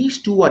 And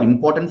these two are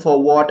important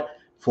for what?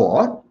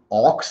 For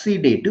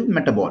oxidative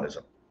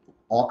metabolism.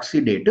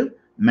 Oxidative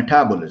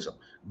metabolism.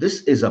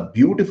 This is a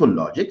beautiful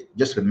logic.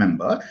 Just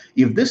remember,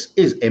 if this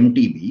is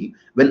MTB,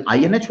 when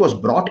INH was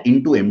brought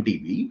into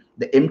MTB,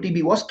 the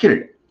MTB was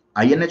killed.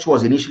 INH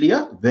was initially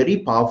a very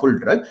powerful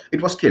drug.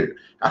 It was killed.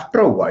 After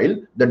a while,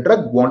 the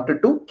drug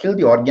wanted to kill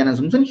the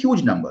organisms in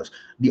huge numbers.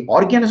 The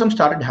organism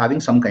started having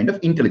some kind of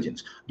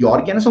intelligence. The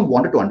organism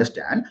wanted to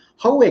understand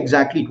how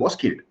exactly it was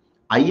killed.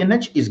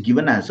 INH is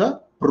given as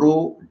a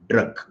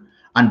pro-drug.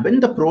 And when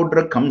the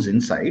pro-drug comes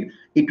inside,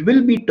 it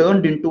will be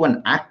turned into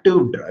an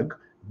active drug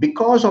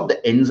because of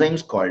the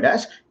enzymes called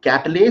as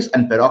catalase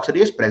and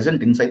peroxidase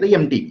present inside the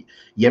MTB.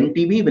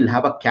 MTB will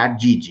have a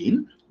CAT-G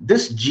gene.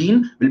 This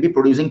gene will be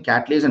producing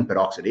catalase and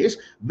peroxidase.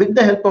 With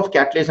the help of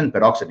catalase and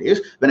peroxidase,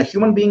 when a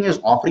human being is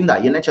offering the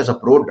INH as a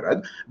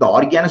pro-drug, the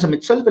organism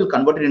itself will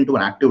convert it into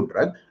an active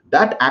drug.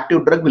 That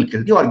active drug will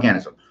kill the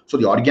organism. So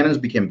the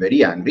organism became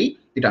very angry.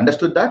 It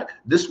understood that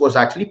this was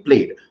actually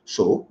played.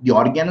 So the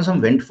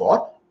organism went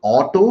for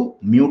auto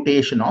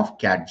mutation of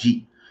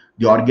CAT-G.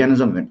 The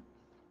organism went.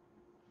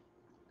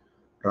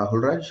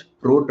 Rahul Raj,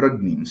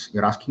 pro-drug means,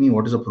 you're asking me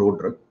what is a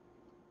pro-drug?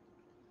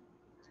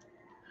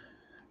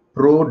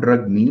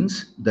 Pro-drug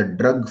means the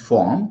drug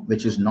form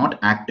which is not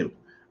active.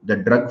 The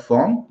drug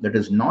form that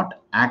is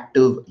not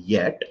active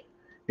yet,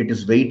 it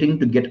is waiting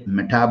to get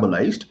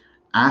metabolized.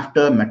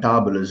 After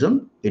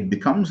metabolism, it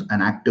becomes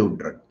an active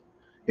drug.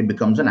 It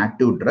becomes an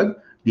active drug.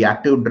 The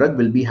active drug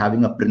will be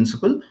having a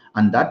principle,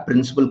 and that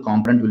principal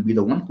component will be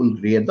the one who will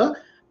create the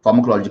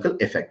pharmacological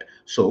effect.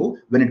 So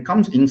when it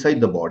comes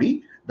inside the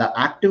body, the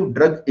active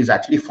drug is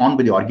actually formed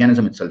by the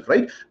organism itself,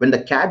 right? When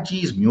the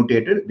CAT-G is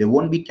mutated, there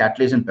won't be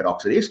catalase and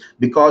peroxidase,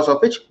 because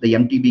of which the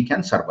MTB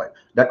can survive.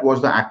 That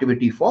was the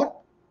activity for.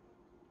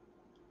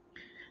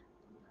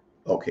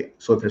 Okay,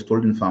 so if it's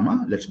told in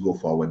pharma, let's go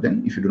forward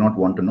then. If you do not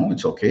want to know,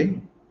 it's okay.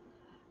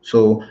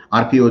 So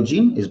RPO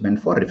gene is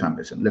meant for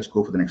rifampicin. Let's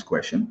go for the next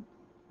question.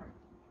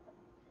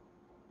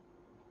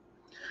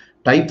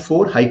 Type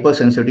 4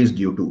 hypersensitivity is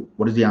due to.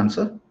 What is the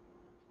answer?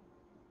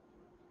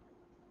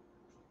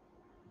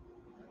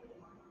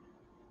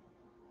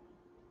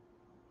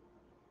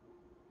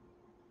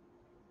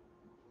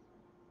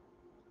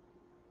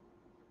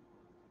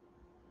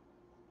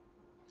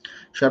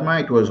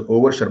 Sharma, it was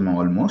over, Sharma,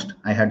 almost.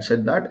 I had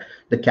said that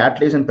the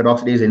catalase and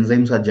peroxidase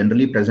enzymes are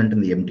generally present in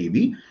the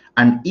MTB.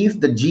 And if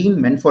the gene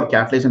meant for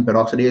catalase and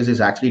peroxidase is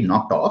actually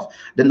knocked off,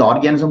 then the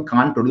organism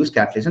can't produce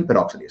catalase and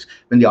peroxidase.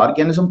 When the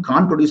organism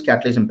can't produce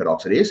catalase and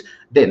peroxidase,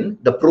 then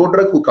the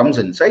prodrug who comes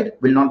inside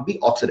will not be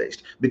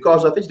oxidized,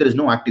 because of which there is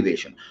no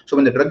activation. So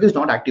when the drug is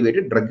not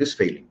activated, drug is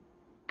failing.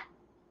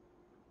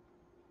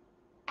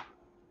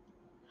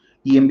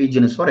 EMB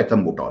gene is for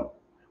ethambutol.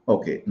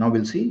 Okay, now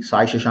we'll see.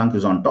 Sai Shashank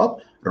is on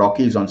top,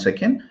 Rocky is on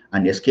second,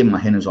 and SK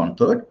Mahen is on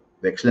third.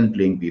 Excellent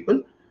playing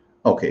people.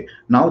 Okay,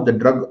 now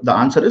the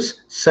answer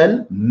is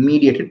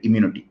cell-mediated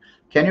immunity.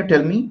 Can you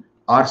tell me,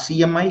 are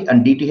CMI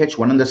and DTH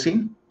one and the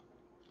same?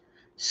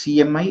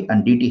 CMI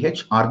and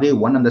DTH, are they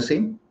one and the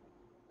same?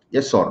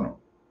 Yes or no?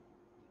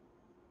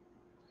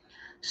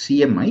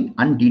 CMI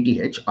and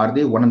DTH, are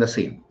they one and the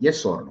same?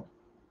 Yes or no?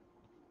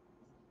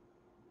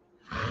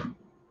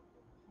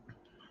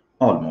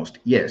 Almost.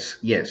 Yes,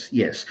 yes,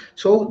 yes.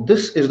 So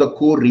this is the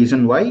core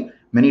reason why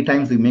many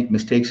times we make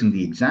mistakes in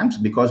the exams,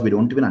 because we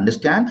don't even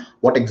understand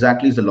what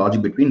exactly is the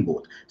logic between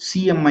both.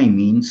 CMI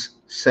means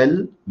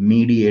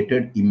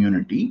cell-mediated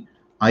immunity.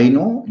 I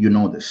know you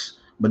know this,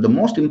 but the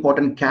most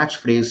important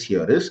catchphrase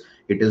here is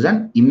it is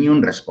an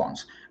immune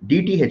response.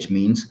 DTH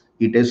means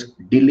it is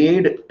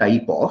delayed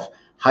type of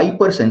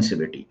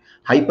hypersensitivity.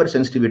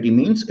 Hypersensitivity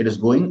means it is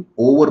going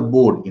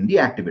overboard in the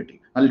activity.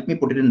 Now let me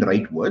put it in the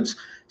right words.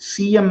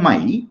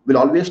 CMI will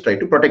always try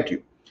to protect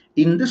you.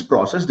 In this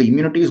process, the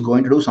immunity is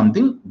going to do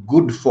something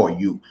good for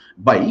you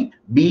by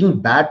being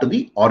bad to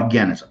the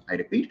organism. I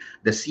repeat,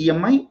 the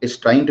CMI is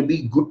trying to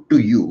be good to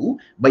you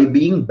by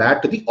being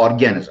bad to the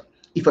organism.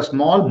 If a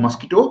small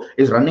mosquito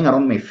is running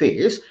around my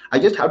face, I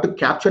just have to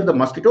capture the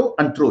mosquito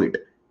and throw it.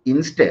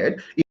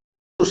 Instead,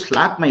 to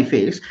slap my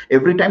face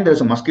every time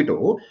there's a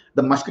mosquito,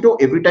 the mosquito,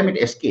 every time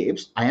it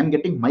escapes, I am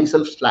getting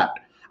myself slapped.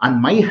 And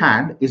my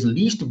hand is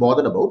least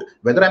bothered about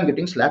whether I'm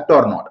getting slapped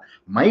or not.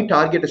 My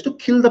target is to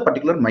kill the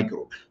particular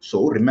microbe.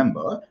 So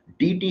remember,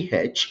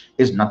 DTH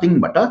is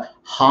nothing but a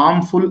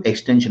harmful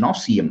extension of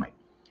CMI.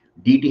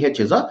 DTH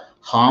is a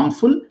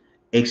harmful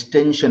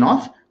extension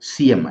of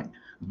CMI.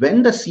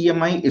 When the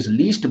CMI is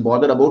least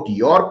bothered about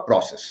your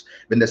process,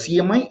 when the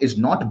CMI is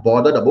not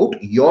bothered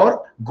about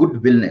your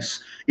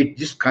goodwillness,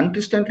 it is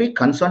consistently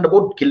concerned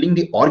about killing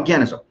the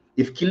organism.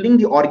 If killing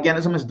the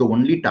organism is the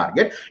only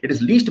target, it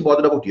is least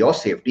bothered about your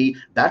safety.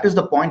 That is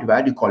the point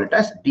where you call it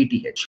as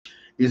DTH.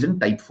 is in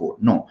type 4.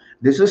 No,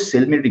 this is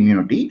cell-mediated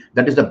immunity.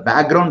 That is the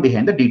background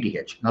behind the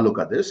DTH. Now look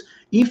at this.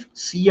 If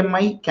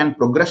CMI can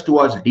progress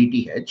towards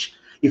DTH,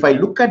 if I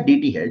look at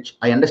DTH,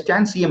 I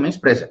understand CMI is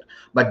present.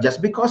 But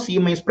just because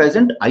CMI is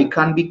present, I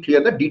can't be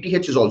clear that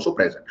DTH is also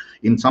present.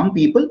 In some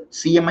people,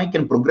 CMI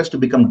can progress to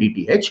become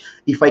DTH.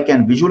 If I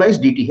can visualize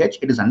DTH,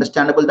 it is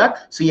understandable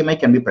that CMI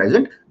can be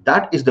present.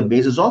 That is the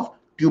basis of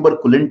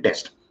tuberculin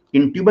test.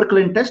 In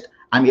tuberculin test,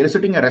 I'm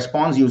eliciting a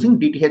response using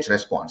DTH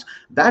response.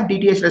 That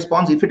DTH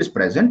response, if it is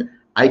present,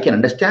 I can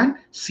understand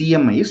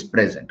CMI is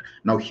present.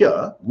 Now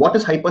here, what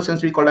is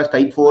hypersensitivity called as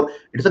type 4?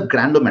 It is a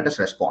granulomatous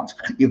response.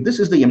 If this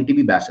is the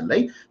MTB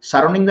bacilli,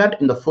 surrounding that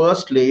in the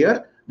first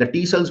layer, the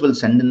T cells will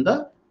send in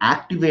the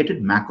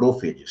activated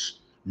macrophages.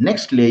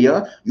 Next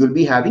layer, you'll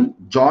be having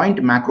joint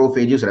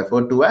macrophages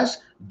referred to as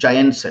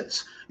giant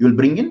cells. You'll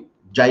bring in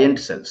giant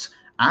cells.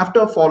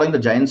 After following the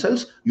giant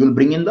cells, you'll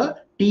bring in the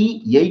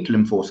T8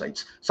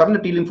 lymphocytes.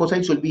 Surrounding the T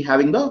lymphocytes, you'll be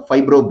having the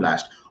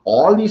fibroblast.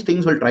 All these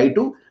things will try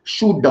to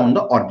shoot down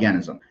the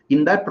organism.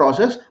 In that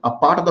process, a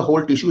part of the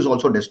whole tissue is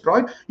also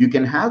destroyed. You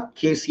can have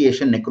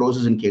caseation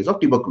necrosis in case of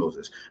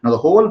tuberculosis. Now, the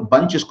whole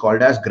bunch is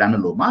called as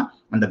granuloma,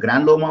 and the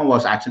granuloma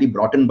was actually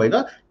brought in by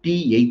the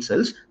T8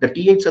 cells. The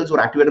T8 cells were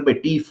activated by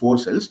T4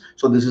 cells.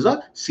 So this is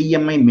a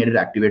CMI-mediated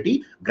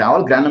activity.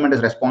 All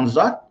granulomatous responses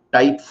are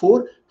type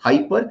 4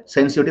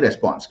 hypersensitivity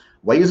response.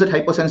 Why is it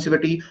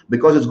hypersensitivity?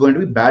 Because it's going to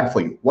be bad for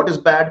you. What is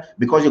bad?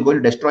 Because you're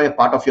going to destroy a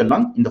part of your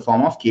lung in the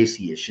form of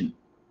caseation.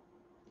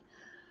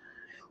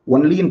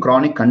 Only in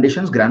chronic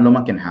conditions,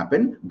 granuloma can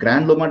happen.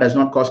 Granuloma does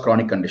not cause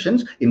chronic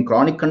conditions. In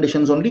chronic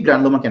conditions only,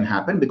 granuloma can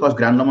happen because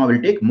granuloma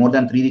will take more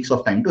than 3 weeks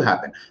of time to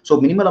happen.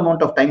 So minimal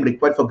amount of time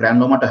required for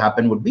granuloma to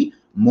happen would be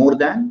more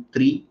than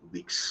 3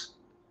 weeks.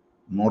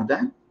 More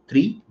than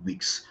 3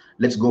 weeks.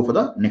 Let's go for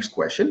the next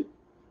question.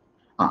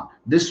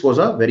 This was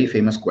a very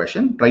famous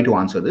question. Try to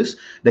answer this.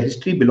 The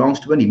history belongs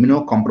to an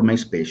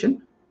immunocompromised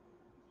patient.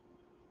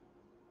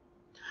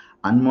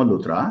 Anmol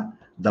Luthra,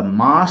 the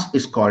mass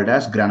is called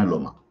as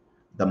granuloma.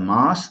 The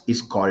mass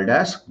is called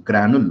as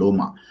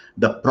granuloma.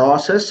 The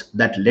process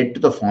that led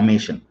to the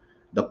formation,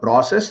 of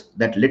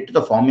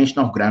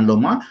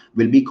granuloma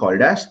will be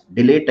called as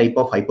delayed type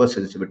of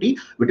hypersensitivity,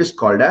 which is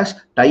called as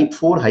type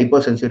 4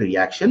 hypersensitivity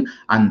reaction.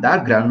 And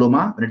that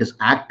granuloma, when it is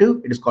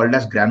active, it is called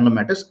as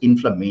granulomatous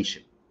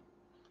inflammation.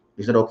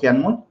 Is that okay,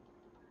 Anmol?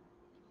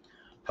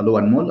 Hello,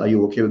 Anmol. Are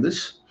you okay with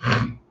this?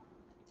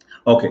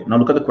 Okay, now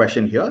look at the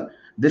question here.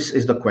 This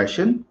is the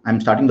question.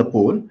 I'm starting the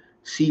poll.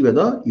 See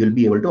whether you'll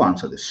be able to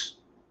answer this.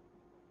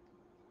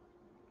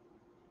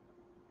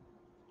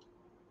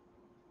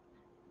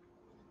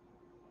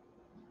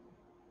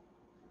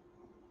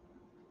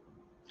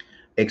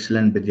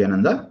 Excellent,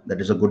 Vidyananda.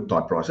 That is a good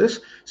thought process.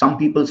 Some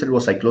people said it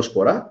was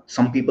cyclospora.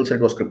 Some people said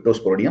it was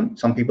cryptosporidium.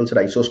 Some people said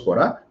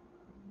isospora.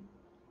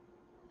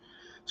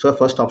 So the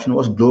first option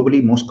was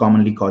globally most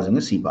commonly causing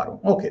a C bar.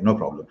 Okay, no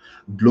problem.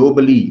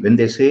 Globally, when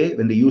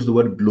they use the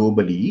word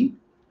globally,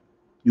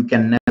 you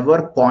can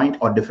never point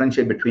or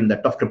differentiate between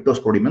that of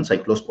cryptosporidium and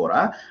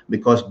cyclospora,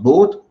 because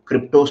both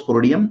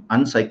cryptosporidium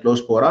and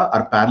cyclospora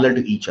are parallel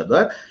to each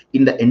other.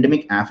 In the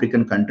endemic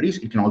African countries,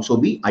 it can also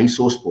be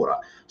isospora.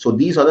 So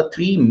these are the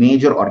 3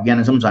 major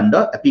organisms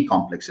under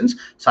epicomplexans.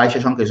 Sai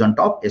Shashank is on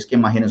top, SK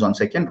Mahin is on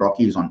second,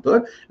 Rocky is on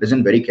third.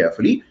 Listen very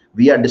carefully.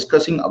 We are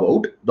discussing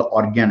about the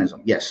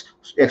organism. Yes,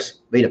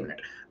 wait a minute.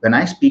 When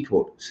I speak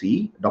about,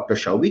 see, Dr.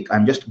 Shauvik,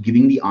 I'm just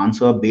giving the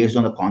answer based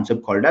on the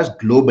concept called as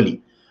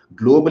globally.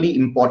 Globally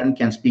important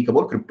can speak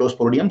about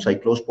cryptosporidium,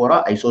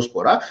 cyclospora,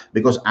 isospora,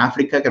 because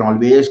Africa can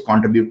always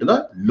contribute to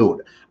the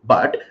load.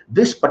 But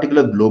this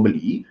particular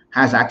globally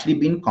has actually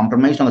been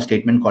compromised on a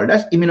statement called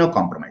as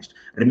immunocompromised.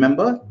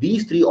 Remember,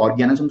 these 3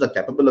 organisms are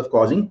capable of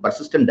causing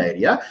persistent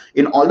diarrhea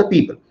in all the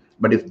people.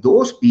 But if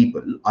those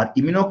people are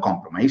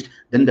immunocompromised,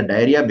 then the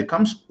diarrhea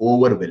becomes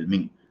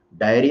overwhelming.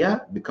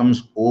 Diarrhea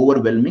becomes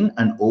overwhelming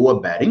and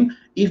overbearing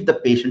if the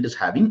patient is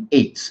having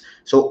AIDS.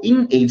 So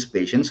in AIDS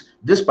patients,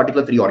 this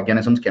particular 3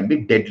 organisms can be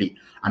deadly.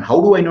 And how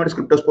do I know it is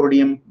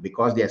cryptosporidium?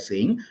 Because they are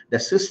saying the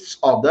cysts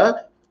of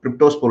the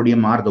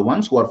cryptosporidium are the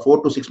ones who are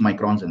 4 to 6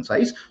 microns in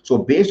size. So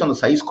based on the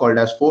size called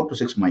as 4 to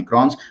 6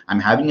 microns, I'm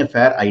having a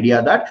fair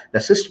idea that the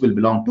cyst will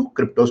belong to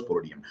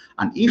cryptosporidium.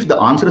 And if the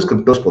answer is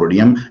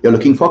cryptosporidium, you're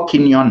looking for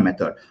Quignon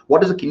method.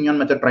 What is the Quignon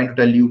method trying to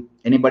tell you?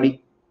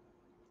 Anybody?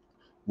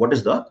 What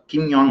is the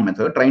Quignon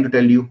method trying to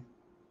tell you?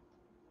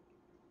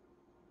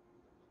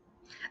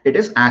 It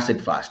is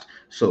acid fast.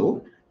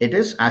 So it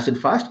is acid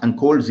fast and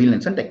cold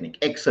Ziel-Nielsen technique.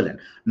 Excellent.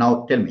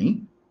 Now tell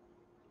me,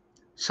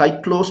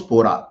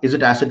 cyclospora, is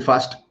it acid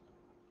fast?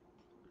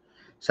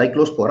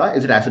 Cyclospora,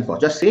 is it acid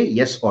fast? Just say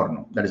yes or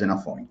no. That is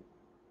enough for me.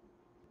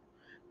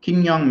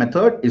 Quignon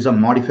method is a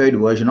modified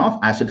version of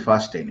acid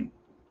fast staining.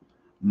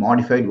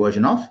 Modified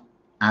version of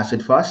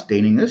acid fast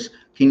staining is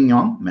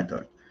Quignon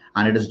method.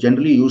 And it is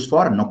generally used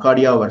for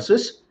nocardia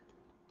versus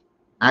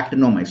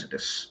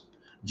actinomycetes.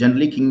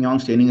 Generally,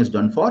 Quignon staining is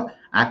done for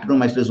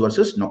actinomycetes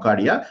versus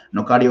nocardia.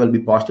 Nocardia will be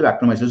positive,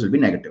 actinomycetes will be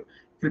negative.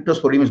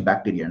 Cryptosporidium is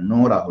bacteria.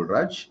 No, Rahul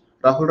Raj.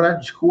 Rahul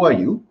Raj, who are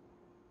you?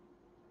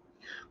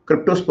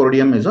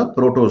 Cryptosporidium is a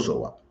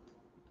protozoa.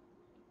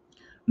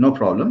 No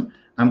problem.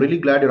 I'm really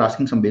glad you're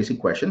asking some basic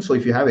questions. So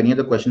if you have any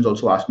other questions,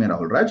 also ask me,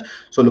 Rahul Raj.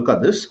 So look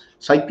at this.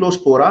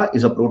 Cyclospora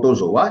is a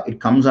protozoa.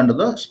 It comes under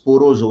the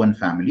sporozoan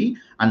family,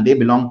 and they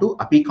belong to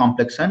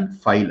Apicomplexan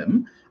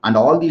phylum. And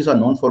all these are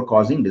known for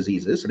causing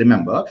diseases.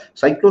 Remember,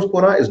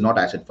 Cyclospora is not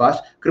acid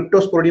fast.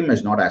 Cryptosporidium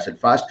is not acid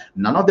fast.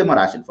 None of them are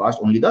acid fast.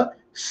 Only the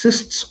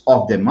cysts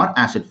of them are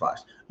acid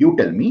fast. You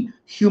tell me,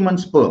 human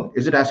sperm,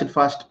 is it acid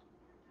fast?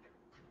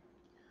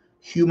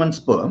 Human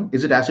sperm,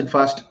 is it acid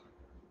fast?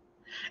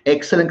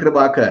 Excellent,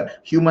 Kribakar.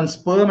 Human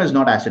sperm is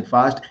not acid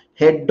fast.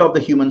 Head of the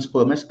human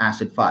sperm is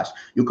acid fast.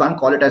 You can't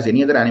call it as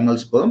any other animal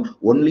sperm.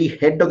 Only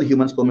head of the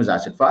human sperm is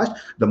acid fast.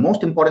 The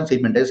most important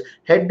statement is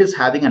head is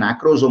having an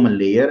acrosomal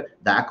layer.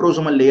 The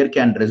acrosomal layer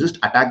can resist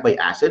attack by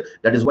acid.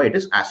 That is why it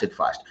is acid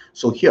fast.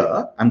 So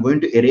here I'm going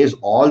to erase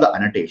all the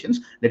annotations.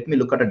 Let me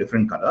look at a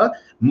different color.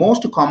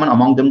 Most common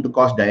among them to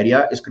cause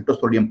diarrhea is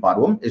Cryptosporidium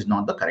parvum is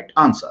not the correct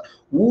answer.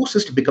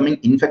 Oocyst becoming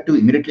infective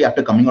immediately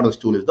after coming out of the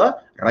stool is the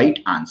right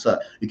answer.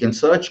 You can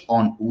search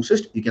on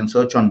oocyst, you can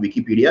search on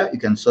Wikipedia, you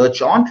can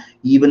search on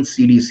even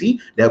CDC.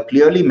 They have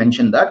clearly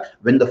mentioned that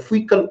when the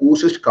fecal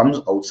oocyst comes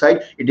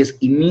outside, it is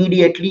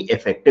immediately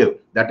effective.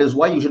 That is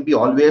why you should be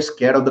always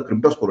scared of the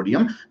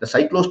Cryptosporidium. The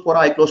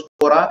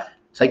Cyclospora,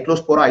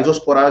 Cyclospora,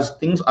 isosporas,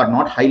 things are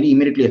not highly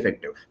immediately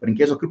effective. But in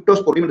case of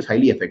Cryptosporidium, it is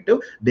highly effective.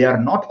 They are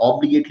not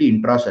obligately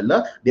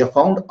intracellular. They are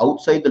found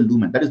outside the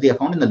lumen. That is, they are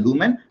found in the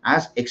lumen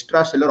as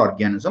extracellular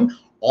organism.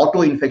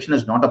 Auto-infection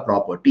is not a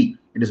property.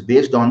 It is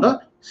based on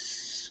the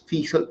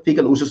fecal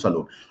oocyst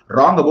alone.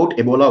 Wrong about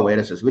Ebola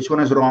viruses. Which one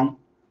is wrong?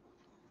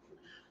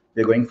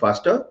 We're going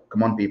faster.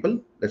 Come on,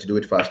 people. Let's do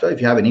it faster. If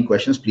you have any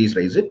questions, please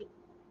raise it.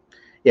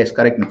 Yes,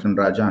 correct, Mithun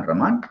Raja and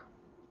Raman.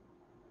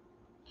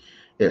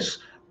 Yes.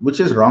 Which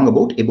is wrong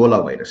about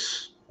Ebola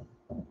virus?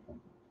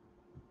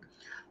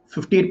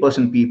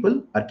 58%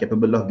 people are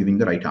capable of giving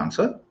the right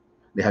answer.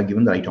 They have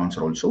given the right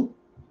answer also.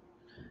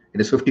 It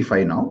is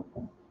 55 now.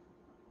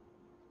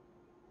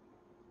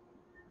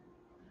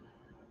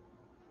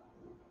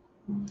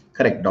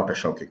 Correct, Dr.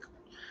 Shaukik.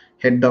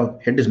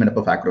 Head is made up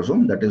of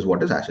acrosome. That is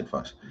what is acid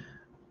fast.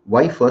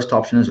 Why first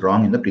option is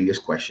wrong in the previous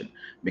question?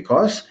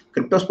 Because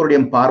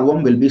Cryptosporidium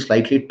parvum will be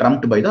slightly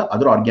trumped by the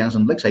other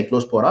organisms like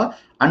Cyclospora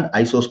and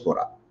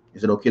Isospora.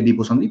 Is it okay,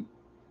 Deepu Sandeep?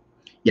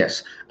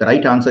 Yes, the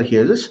right answer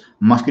here is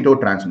mosquito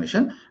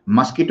transmission.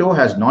 Mosquito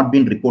has not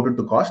been reported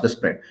to cause the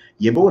spread.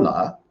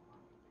 Ebola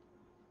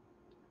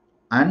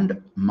and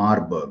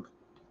Marburg.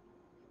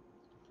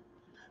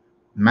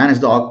 Man is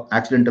the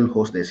accidental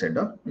host, they said.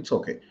 It's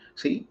okay.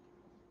 See,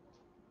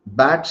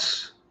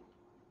 bats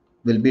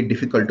will be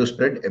difficult to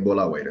spread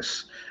Ebola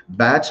virus.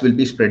 Bats will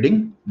be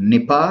spreading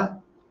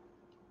Nipah,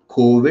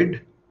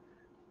 COVID,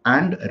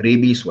 and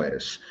rabies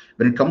virus.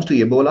 When it comes to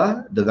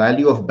Ebola, the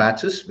value of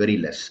bats is very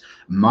less.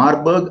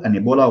 Marburg and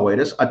Ebola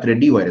virus are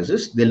thready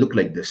viruses. They look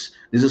like this.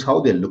 This is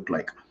how they look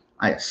like.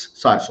 Yes,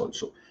 SARS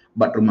also.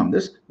 But remember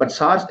this, but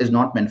SARS is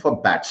not meant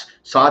for bats.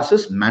 SARS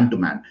is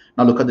man-to-man.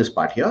 Now look at this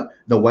part here.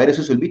 The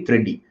viruses will be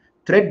thready.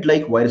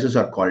 Thread-like viruses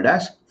are called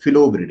as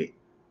filoviridae.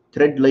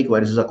 Thread-like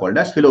viruses are called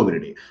as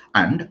filoviridae.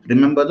 And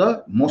remember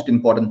the most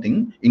important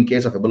thing in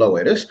case of Ebola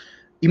virus,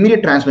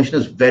 immediate transmission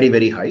is very,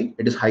 very high.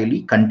 It is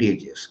highly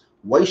contagious.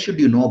 Why should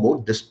you know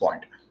about this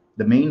point?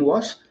 The main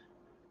was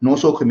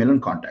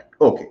nosocomial contact.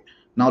 Okay,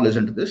 now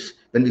listen to this.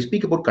 When we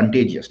speak about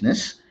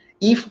contagiousness,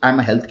 if I'm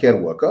a healthcare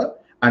worker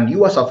and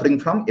you are suffering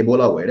from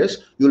Ebola virus,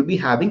 you'll be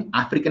having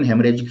African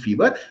hemorrhagic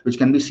fever, which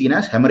can be seen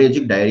as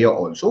hemorrhagic diarrhea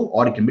also,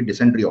 or it can be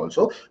dysentery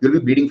also. You'll be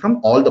bleeding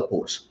from all the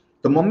pores.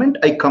 The moment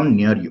I come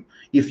near you,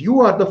 if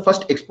you are the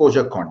first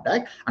exposure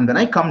contact, and when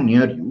I come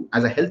near you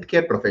as a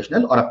healthcare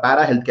professional or a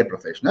para-healthcare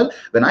professional,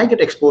 when I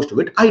get exposed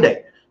to it, I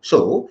die.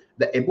 So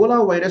the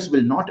Ebola virus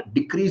will not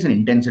decrease in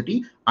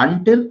intensity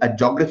until a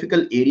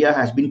geographical area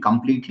has been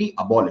completely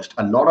abolished.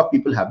 A lot of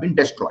people have been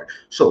destroyed.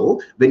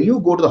 So when you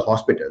go to the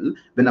hospital,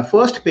 when a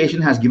first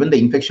patient has given the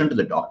infection to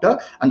the doctor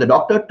and the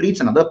doctor treats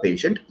another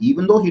patient,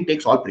 even though he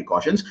takes all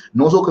precautions,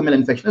 nosocomial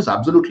infection is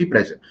absolutely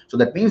present. So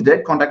that means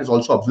direct contact is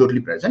also absolutely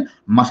present.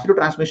 Mosquito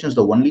transmission is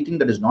the only thing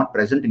that is not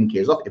present in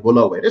case of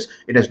Ebola virus.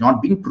 It has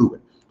not been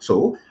proven.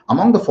 So,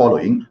 among the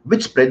following,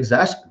 which spreads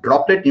as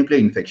droplet nuclear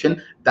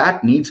infection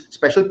that needs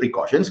special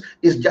precautions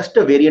is just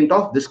a variant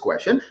of this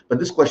question, but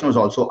this question was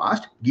also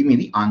asked. Give me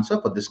the answer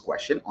for this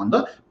question on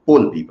the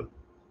poll, people.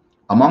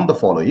 Among the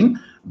following,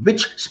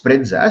 which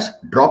spreads as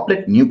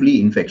droplet nuclei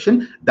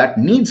infection that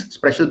needs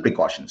special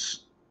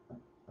precautions?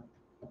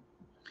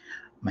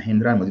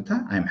 Mahendra and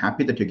Mudita, I am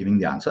happy that you're giving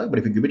the answer, but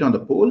if you give it on the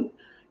poll,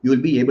 you will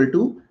be able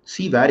to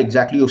see where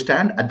exactly you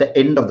stand at the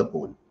end of the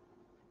poll.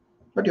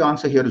 But your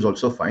answer here is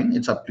also fine.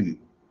 It's up to you.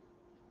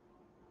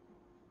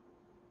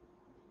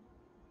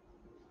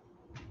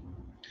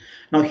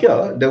 Now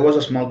here, there was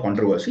a small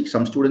controversy.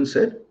 Some students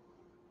said,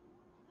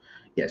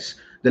 yes,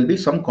 there'll be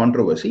some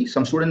controversy.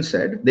 Some students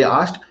said, they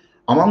asked,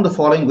 among the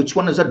following, which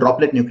one is a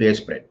droplet nuclei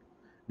spread?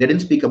 They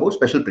didn't speak about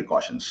special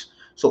precautions.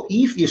 So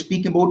if you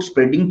speak about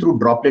spreading through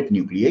droplet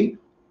nuclei,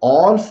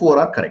 all four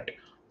are correct.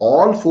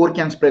 All 4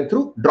 can spread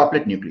through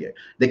droplet nuclei.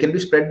 They can be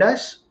spread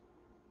as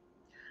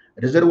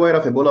reservoir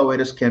of Ebola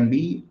virus can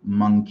be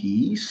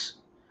monkeys.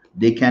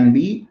 They can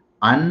be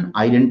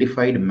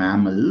unidentified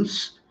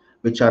mammals,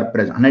 which are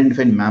present,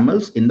 unidentified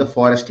mammals in the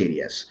forest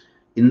areas.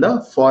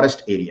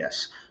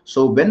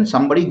 So when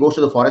somebody goes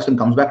to the forest and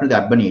comes back to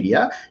the urban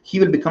area, he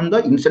will become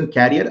the instant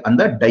carrier and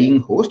the dying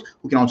host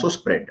who can also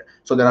spread.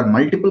 So there are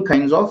multiple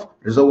kinds of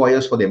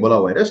reservoirs for the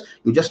Ebola virus.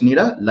 You just need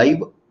a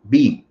live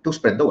being to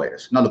spread the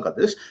virus. Now look at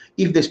this.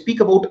 If they speak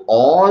about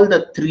all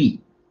the 3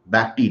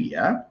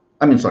 bacteria,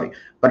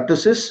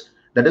 pertussis,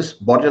 that is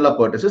Bordetella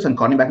pertussis, and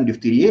Corynebacterium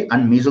diphtheriae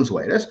and measles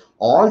virus,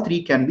 all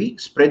 3 can be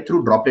spread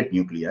through droplet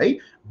nuclei,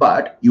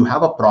 but you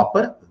have a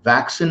proper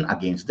vaccine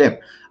against them.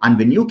 And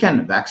when you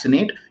can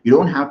vaccinate, you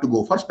don't have to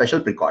go for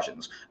special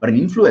precautions. But in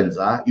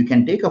influenza, you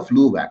can take a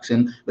flu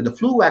vaccine, but the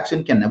flu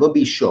vaccine can never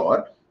be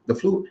sure. The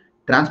flu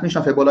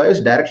transmission of Ebola is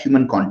direct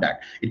human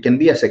contact. It can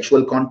be a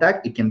sexual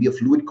contact, it can be a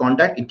fluid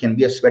contact, it can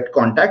be a sweat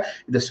contact.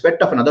 If the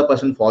sweat of another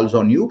person falls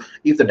on you,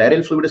 if the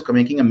diarrheal fluid is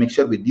making a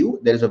mixture with you,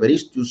 there is a very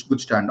good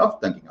standoff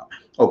thinking out.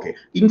 Okay,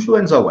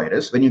 influenza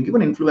virus, when you give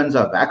an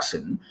influenza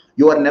vaccine,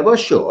 you are never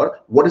sure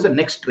what is the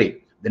next strain.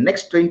 The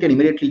next strain can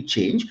immediately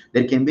change.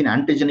 There can be an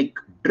antigenic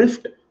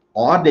drift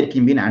or there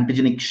can be an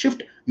antigenic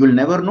shift. You will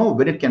never know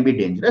when it can be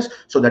dangerous.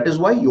 So that is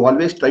why you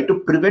always try to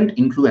prevent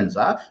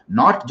influenza,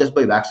 not just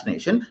by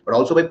vaccination, but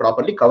also by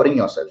properly covering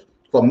yourself.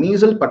 For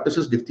measles,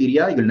 pertussis,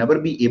 diphtheria, you'll never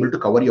be able to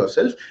cover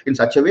yourself in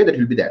such a way that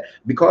you'll be there.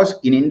 Because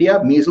in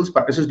India, measles,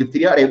 pertussis,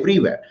 diphtheria are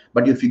everywhere.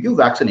 But if you give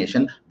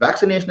vaccination,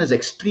 vaccination is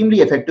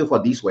extremely effective for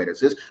these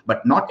viruses,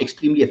 but not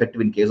extremely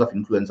effective in case of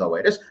influenza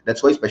virus.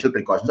 That's why special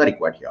precautions are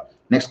required here.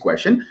 Next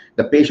question,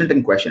 the patient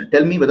in question.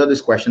 Tell me whether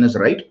this question is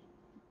right.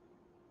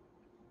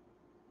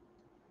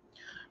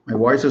 My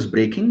voice is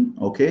breaking.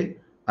 Okay,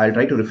 I'll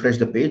try to refresh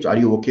the page. Are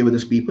you okay with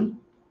this, people?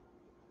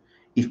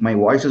 If my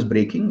voice is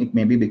breaking, it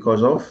may be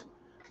because of...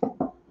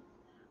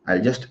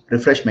 I'll just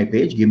refresh my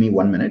page. Give me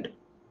 1 minute.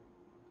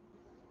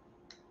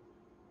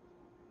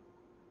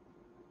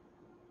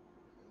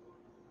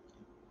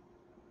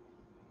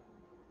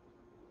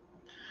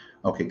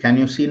 Okay, can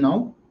you see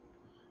now?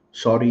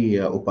 Sorry,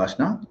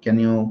 Upasna, can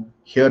you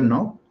hear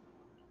now?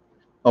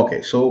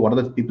 Okay, so what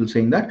are the people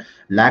saying that?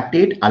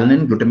 Lactate,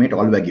 alanine, glutamate,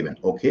 all were given.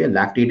 Okay,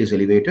 lactate is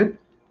elevated,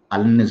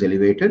 alanine is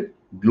elevated,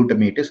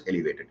 glutamate is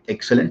elevated.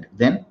 Excellent.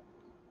 Then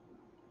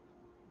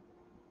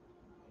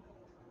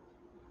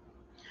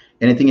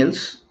anything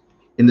else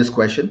in this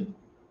question?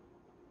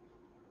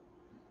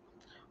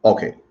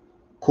 Okay,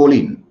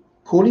 choline.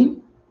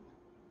 Choline?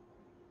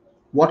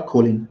 What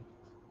choline?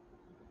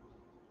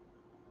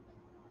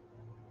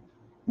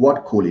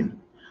 What choline?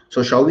 So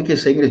Shauvik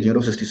is saying it is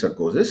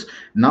neurocysticercosis.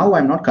 Now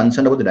I'm not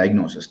concerned about the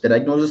diagnosis. The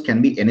diagnosis can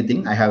be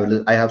anything. I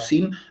have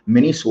seen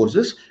many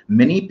sources.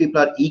 Many people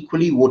are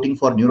equally voting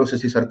for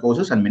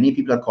neurocysticercosis and many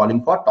people are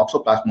calling for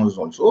toxoplasmosis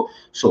also.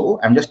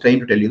 So I'm just trying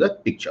to tell you the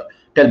picture.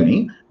 Tell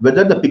me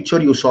whether the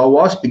picture you saw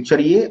was picture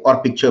A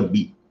or picture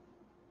B.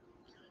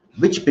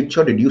 Which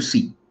picture did you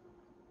see?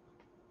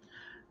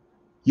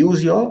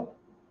 Use your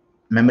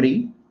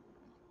memory.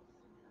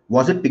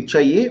 Was it picture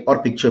A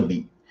or picture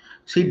B?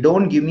 See,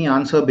 don't give me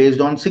answer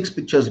based on 6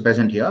 pictures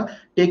present here.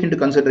 Take into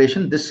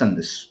consideration this and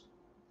this.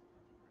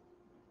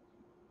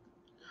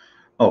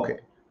 Okay.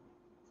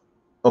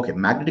 Okay,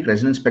 magnetic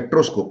resonance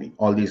spectroscopy,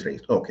 all these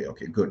raised. Okay,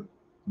 good.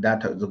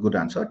 That is a good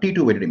answer.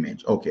 T2 weighted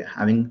image. Okay,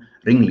 having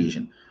ring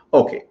lesion.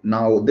 Okay,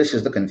 now this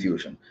is the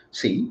confusion.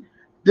 See,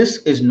 this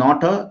is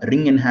not a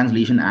ring enhanced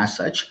lesion as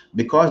such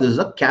because this is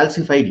a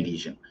calcified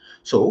lesion.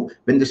 So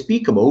when they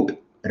speak about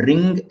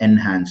ring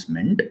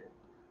enhancement,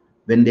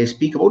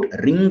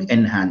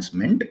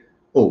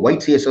 oh, white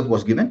CSF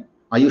was given.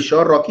 Are you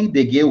sure, Rocky,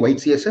 they gave white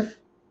CSF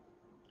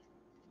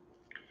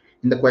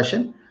in the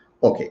question?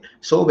 Okay,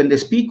 so when they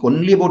speak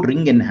only about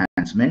ring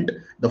enhancement,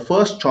 the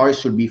first choice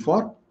should be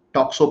for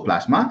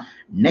toxoplasma.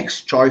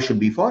 Next choice should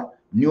be for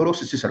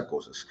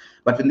neurocysticercosis.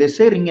 But when they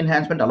say ring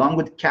enhancement along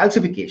with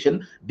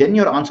calcification, then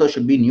your answer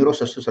should be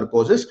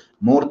neurocysticercosis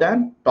more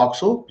than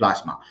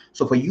toxoplasma.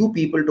 So for you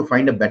people to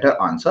find a better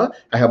answer,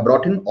 I have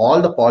brought in all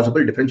the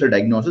possible differential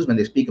diagnoses when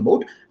they speak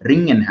about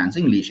ring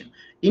enhancing lesion.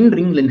 In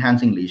ring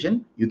enhancing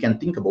lesion, you can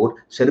think about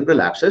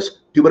cerebral abscess,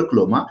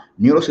 tuberculoma,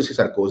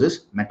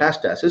 neurocysticercosis,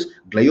 metastasis,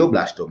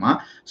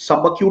 glioblastoma,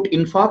 subacute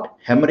infarct,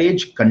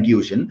 hemorrhage,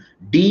 contusion,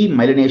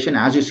 demyelination,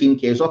 as you see in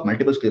case of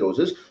multiple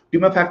sclerosis.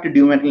 Tumor factor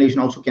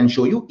demyelination also can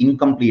show you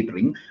incomplete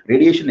ring,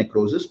 radiation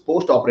necrosis,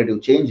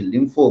 post-operative change,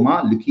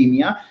 lymphoma,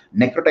 leukemia,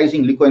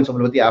 necrotizing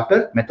leukoencephalopathy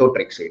after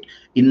methotrexate.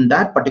 In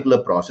that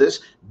particular process,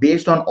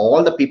 based on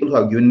all the people who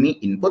have given me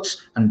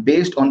inputs and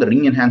based on the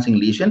ring enhancing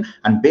lesion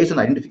and based on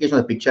the identification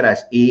of the picture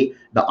as A,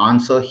 the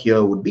answer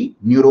here would be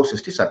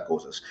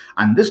neurocysticercosis.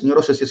 And this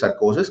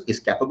neurocysticercosis is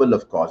capable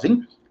of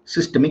causing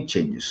systemic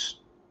changes.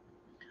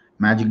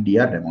 Magic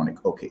DR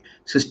mnemonic. Okay,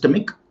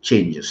 systemic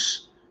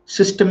changes.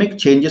 Systemic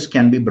changes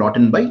can be brought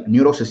in by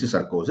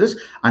neurocysticercosis,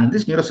 and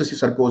this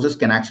neurocysticercosis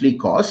can actually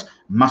cause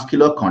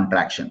muscular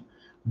contraction.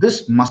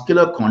 This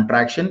muscular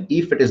contraction,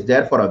 if it is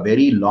there for a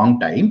very long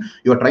time,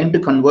 you are trying to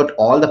convert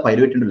all the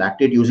pyruvate into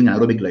lactate using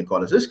anaerobic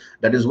glycolysis.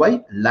 That is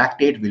why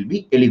lactate will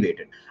be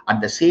elevated. At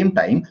the same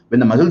time, when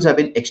the muscles have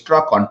been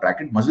extra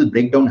contracted, muscle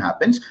breakdown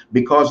happens,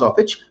 because of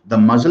which the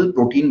muscle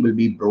protein will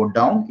be brought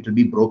down, it will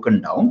be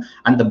broken down,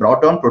 and the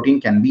brought down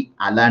protein can be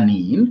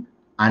alanine,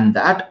 and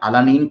that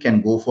alanine can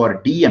go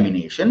for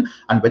deamination,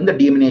 and when the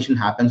deamination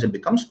happens, it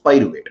becomes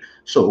pyruvate.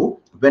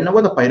 So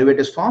whenever the pyruvate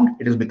is formed,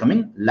 it is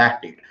becoming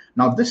lactate.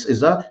 Now this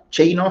is a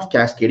chain of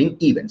cascading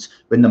events.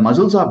 When the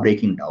muscles are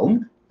breaking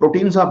down,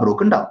 proteins are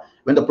broken down.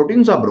 When the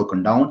proteins are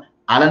broken down,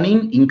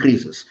 alanine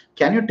increases.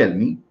 Can you tell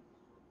me,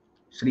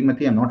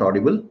 Srimati, I'm not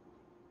audible.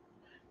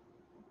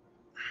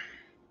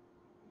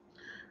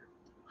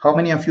 How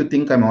many of you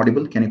think I'm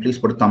audible? Can you please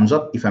put a thumbs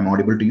up if I'm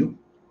audible to you?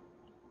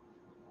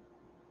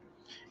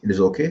 It is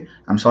okay.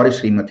 I'm sorry,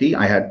 Srimati.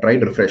 I had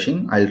tried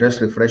refreshing. I'll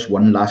just refresh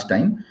one last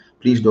time.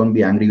 Please don't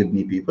be angry with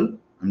me, people.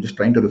 I'm just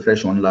trying to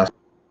refresh one last.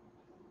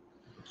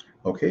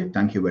 Okay,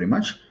 thank you very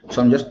much.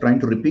 So I'm just trying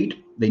to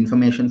repeat the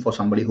information for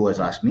somebody who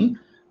has asked me.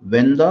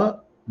 When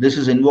this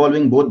is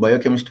involving both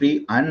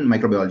biochemistry and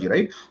microbiology,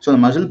 right? So the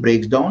muscle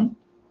breaks down,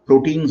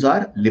 proteins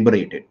are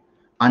liberated,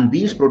 and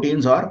these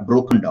proteins are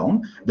broken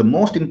down. The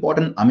most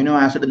important amino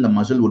acid in the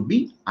muscle would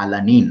be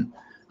alanine.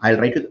 I'll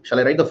write it. Shall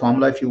I write the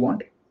formula if you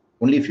want?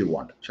 Only if you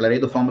want. Shall I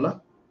write the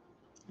formula?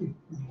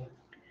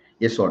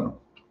 Yes or no?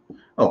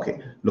 Okay,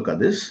 look at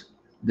this.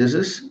 This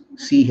is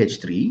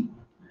CH3,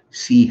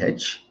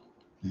 CH,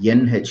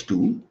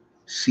 NH2,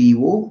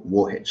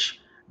 COOH.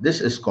 This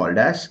is called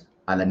as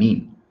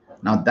alanine.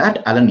 Now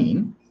that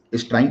alanine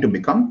is trying to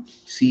become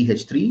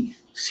CH3,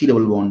 C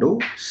double bond O,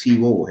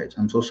 COOH.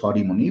 I'm so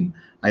sorry, Munib.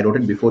 I wrote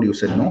it before you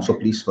said no, so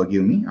please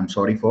forgive me. I'm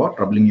sorry for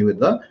troubling you with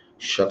the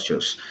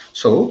structures.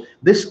 So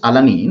this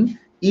alanine,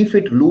 if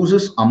it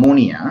loses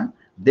ammonia,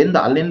 then the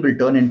alanine will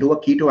turn into a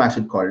keto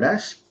acid called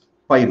as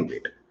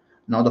pyruvate.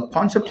 Now the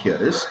concept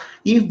here is,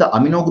 if the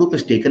amino group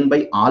is taken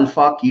by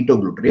alpha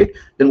ketoglutarate,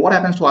 then what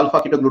happens to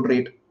alpha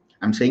ketoglutarate?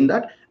 I'm saying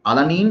that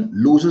alanine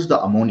loses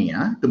the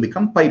ammonia to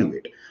become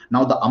pyruvate.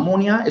 Now the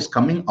ammonia is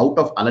coming out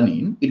of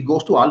alanine, it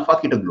goes to alpha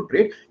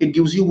ketoglutarate, it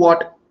gives you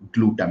what?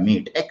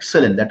 Glutamate.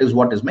 Excellent. That is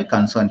what is my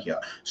concern here.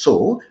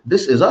 So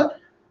this is a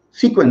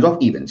sequence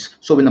of events.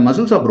 So when the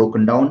muscles are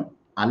broken down,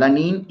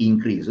 alanine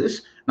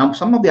increases. Now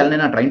some of the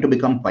alanine are trying to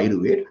become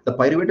pyruvate. The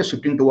pyruvate is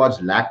shifting towards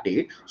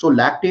lactate. So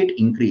lactate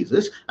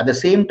increases. At the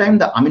same time,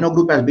 the amino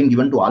group has been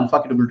given to alpha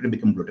ketoglutarate to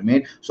become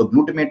glutamate. So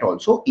glutamate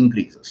also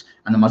increases.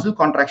 And the muscle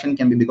contraction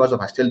can be because of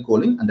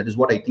acetylcholine. And that is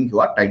what I think you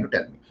are trying to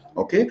tell me.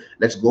 Okay,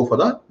 let's go for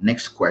the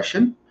next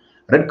question.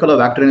 Red color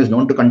Vacutiner is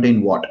known to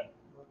contain what?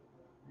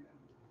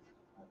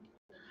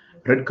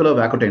 Red color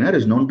Vacutiner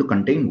is known to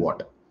contain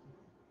what?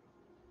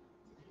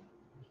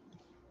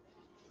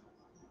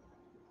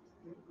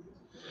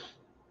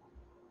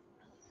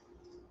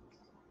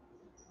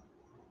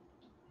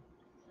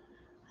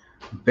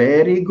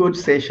 Very good,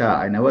 Sesha.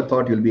 I never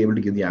thought you'll be able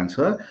to give the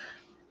answer.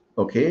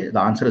 Okay, the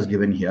answer is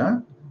given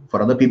here.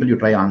 For other people, you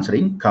try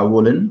answering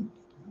kaolin,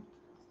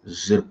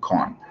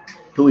 zircon.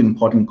 Two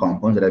important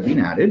compounds that have been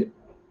added.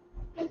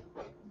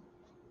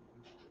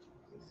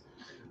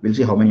 We'll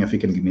see how many of you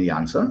can give me the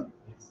answer.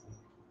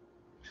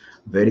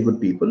 Very good,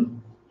 people.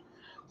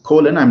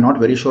 Colon, I'm not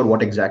very sure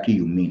what exactly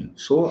you mean.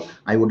 So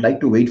I would like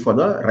to wait for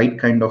the right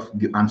kind of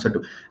answer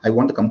to. I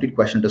want the complete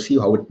question to see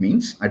how it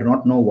means. I do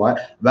not know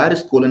where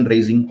is colon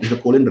raising? Is the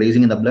colon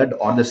raising in the blood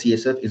or the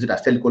CSF? Is it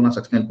acetylcholine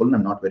or succinylcholine?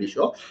 I'm not very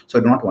sure. So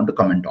I do not want to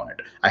comment on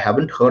it. I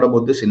haven't heard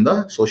about this in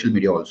the social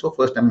media also.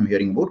 First time I'm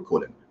hearing about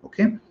colon.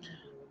 Okay.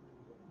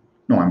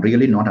 No, I'm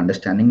really not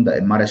understanding the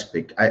MRS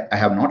pick. I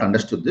have not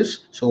understood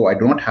this, so I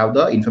do not have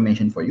the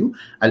information for you.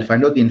 I'll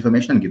find out the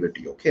information and give it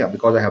to you, okay?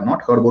 Because I have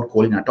not heard about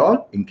choline at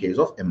all in case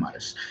of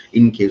MRS,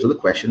 in case of the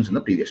questions in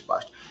the previous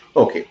past.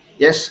 Okay,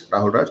 yes,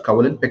 Rahul Raj,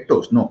 kaolin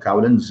pectose. No,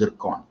 kaolin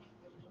zircon.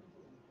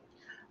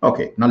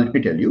 Okay, now let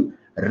me tell you,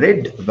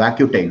 red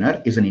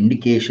vacutainer is an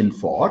indication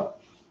for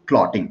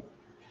clotting.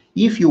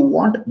 If you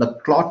want the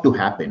clot to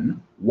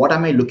happen, what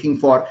am I looking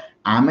for?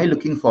 Am I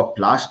looking for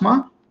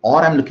plasma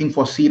or I'm looking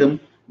for serum?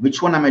 Which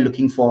one am I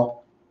looking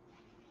for?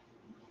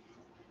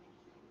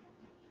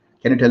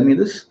 Can you tell me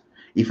this?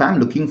 If I'm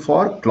looking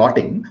for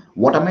clotting,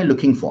 what am I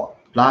looking for?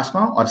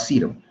 Plasma or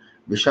serum?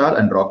 Vishal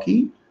and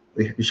Rocky,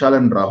 Vishal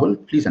and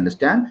Rahul, please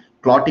understand,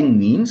 clotting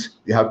means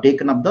you have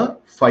taken up the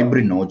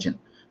fibrinogen.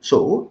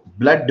 So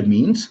blood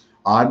means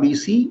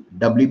RBC,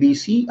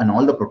 WBC, and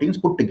all the proteins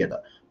put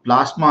together.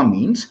 Plasma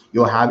means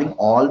you're having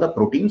all the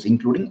proteins,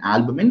 including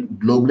albumin,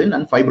 globulin,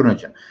 and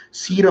fibrinogen.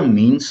 Serum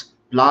means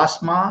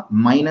plasma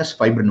minus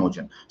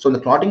fibrinogen. So the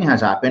clotting has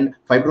happened,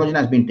 fibrinogen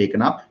has been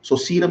taken up. So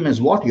serum is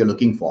what you're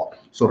looking for.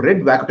 So red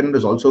vacutainer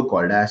is also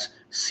called as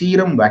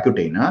serum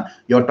vacutainer.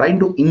 You're trying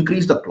to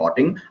increase the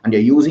clotting and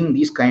you're using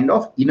these kind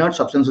of inert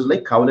substances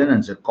like kaolin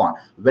and zircon.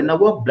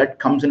 Whenever blood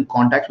comes in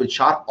contact with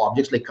sharp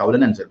objects like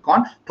kaolin and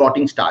zircon,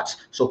 clotting starts.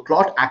 So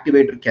clot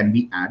activator can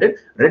be added.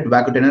 Red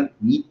vacutainer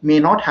may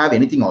not have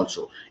anything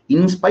also.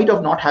 In spite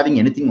of not having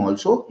anything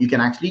also, you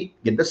can actually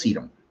get the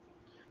serum.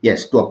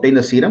 Yes, to obtain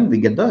the serum, we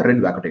get the red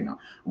Vaccatina.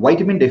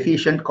 Vitamin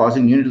deficient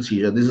causing neonatal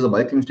seizure. This is a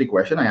biochemistry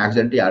question. I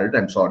accidentally added it.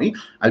 I'm sorry.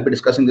 I'll be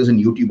discussing this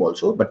in YouTube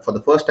also. But for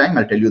the first time,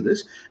 I'll tell you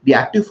this. The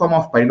active form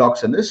of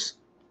pyridoxine is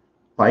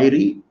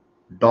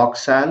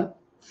pyridoxal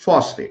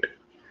phosphate.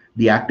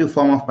 The active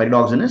form of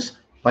pyridoxine is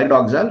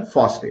pyridoxal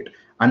phosphate.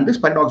 And this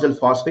pyridoxal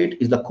phosphate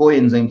is the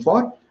coenzyme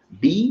for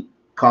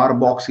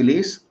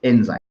decarboxylase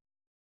enzyme.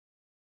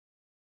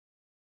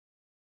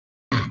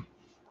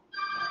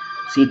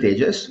 See,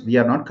 Tejas, we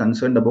are not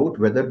concerned about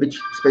whether which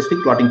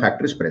specific clotting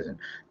factor is present.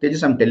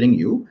 Tejas, I'm telling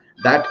you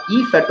that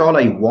if at all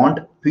I want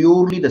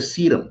purely the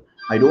serum,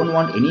 I don't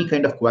want any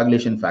kind of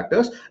coagulation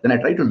factors, then I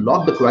try to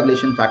lock the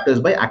coagulation factors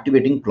by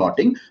activating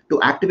clotting.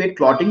 To activate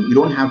clotting, you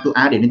don't have to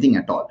add anything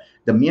at all.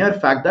 The mere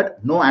fact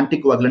that no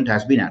anticoagulant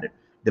has been added,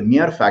 the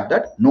mere fact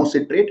that no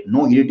citrate,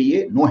 no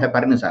EDTA, no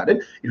heparin is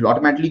added, it will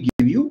automatically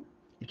give you,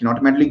 it can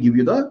automatically give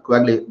you the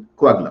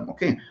coagulum.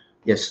 Okay.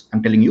 Yes,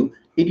 I'm telling you,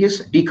 it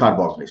is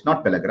decarboxylase,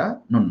 not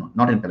pellagra. No,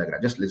 not in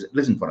pellagra. Just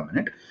listen for a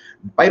minute.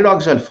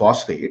 Pyridoxal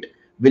phosphate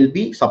will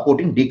be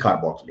supporting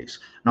decarboxylase.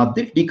 Now,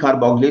 this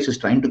decarboxylase is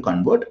trying to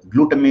convert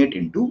glutamate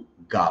into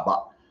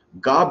GABA.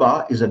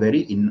 GABA is a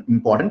very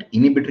important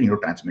inhibitory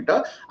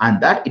neurotransmitter,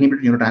 and that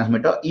inhibitory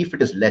neurotransmitter, if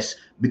it is less,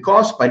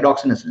 because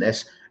pyridoxine is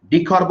less,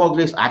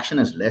 decarboxylase action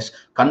is less,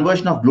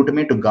 conversion of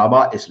glutamate to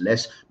GABA is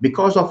less.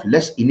 Because of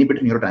less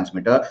inhibitory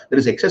neurotransmitter, there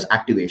is excess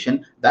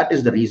activation. That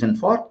is the reason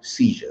for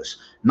seizures.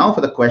 Now,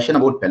 for the question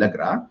about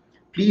pellagra,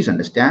 please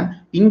understand,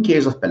 in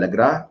case of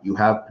pellagra, you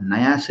have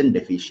niacin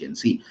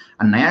deficiency.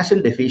 And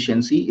niacin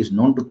deficiency is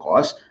known to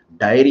cause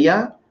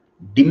diarrhea,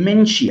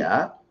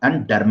 dementia,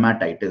 and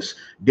dermatitis.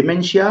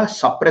 Dementia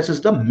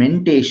suppresses the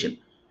mentation.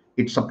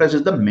 It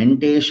suppresses the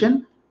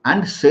mentation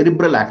and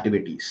cerebral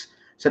activities.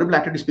 Cerebral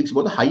activity speaks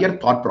about the higher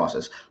thought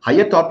process.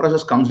 Higher thought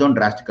process comes down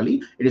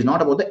drastically. It is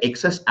not about the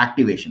excess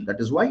activation. That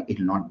is why it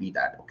will not be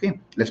that. Okay,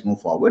 let's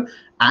move forward.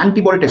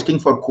 Antibody testing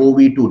for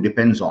COVID-2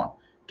 depends on.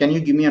 Can you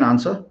give me an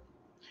answer?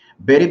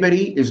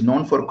 Beriberi is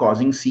known for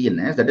causing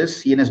CNS, that is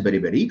CNS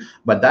beriberi,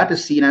 but that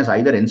is seen as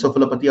either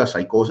encephalopathy or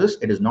psychosis.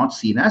 It is not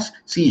seen as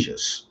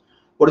seizures.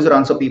 What is your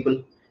answer,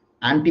 people?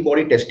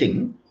 Antibody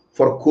testing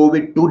for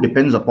COVID-2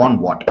 depends upon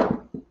what?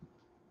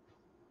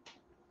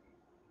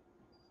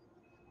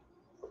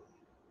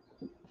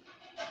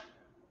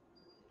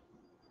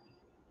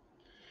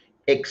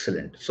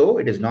 Excellent. So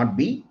it is not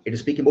B. It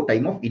is speaking about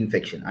time of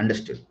infection.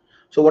 Understood.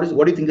 So what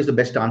do you think is the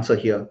best answer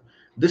here?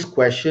 This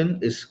question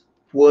is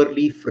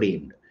poorly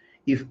framed.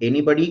 If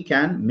anybody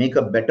can make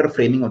a better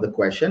framing of the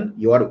question,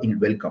 you are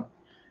welcome.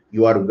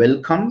 You are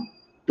welcome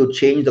to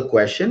change the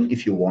question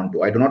if you want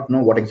to. I do not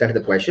know what exactly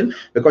the question,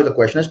 because the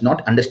question is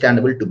not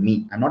understandable to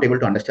me. I'm not able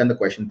to understand the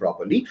question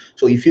properly.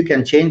 So if you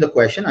can change the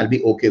question, I'll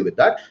be okay with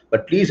that.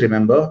 But please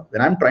remember,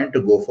 when I'm trying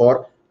to go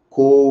for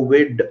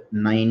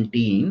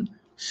COVID-19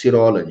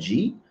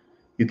 serology,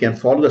 you can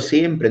follow the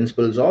same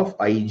principles of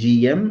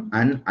IgM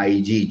and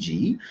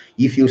IgG.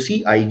 If you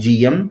see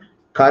IgM,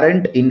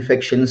 current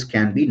infections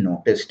can be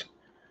noticed.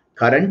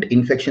 Current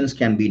infections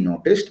can be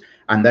noticed,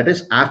 and that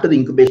is after the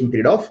incubation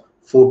period of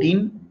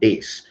 14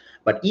 days.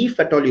 But if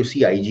at all you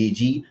see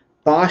IgG,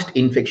 past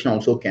infection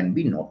also can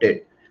be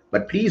noted.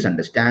 But please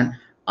understand,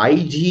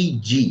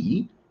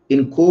 IgG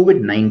in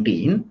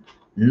COVID-19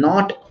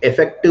 not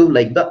effective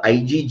like the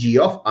IgG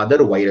of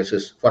other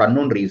viruses for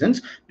unknown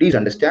reasons. Please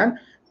understand,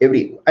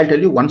 I'll tell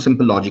you one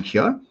simple logic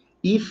here.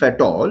 If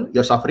at all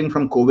you're suffering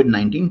from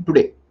COVID-19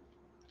 today,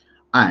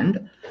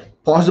 and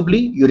possibly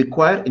you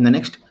require in the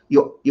next,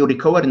 you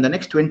recover in the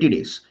next 20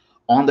 days.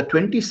 On the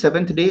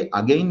 27th day,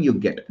 again you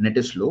get net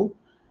is low.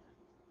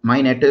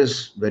 My net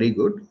is very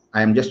good.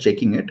 I am just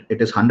checking it.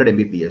 It is 100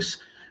 Mbps.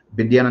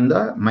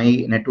 Vidyananda,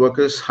 my network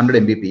is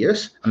 100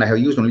 Mbps and I have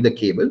used only the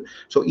cable.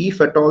 So if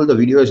at all the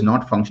video is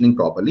not functioning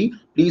properly,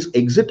 please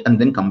exit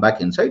and then come back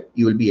inside.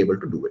 You will be able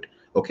to do it.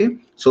 Okay.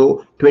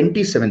 So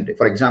 27th day,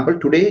 for example,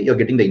 today you're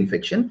getting the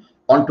infection.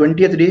 On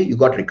 20th day, you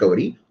got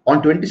recovery.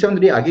 On 27th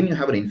day, again, you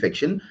have an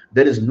infection.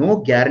 There is no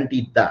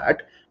guarantee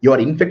that you are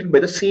infected by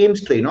the same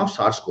strain of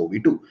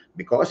SARS-CoV-2,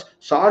 because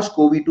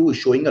SARS-CoV-2 is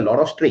showing a lot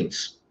of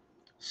strains.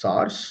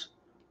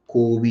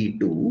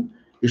 SARS-CoV-2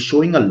 is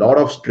showing a lot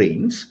of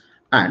strains,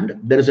 and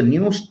there is a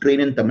new strain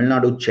in Tamil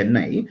Nadu,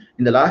 Chennai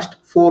in the last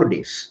 4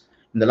 days.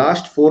 In the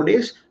last 4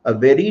 days, a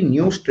very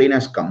new strain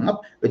has come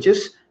up, which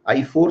is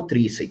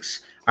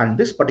I436. And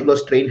this particular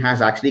strain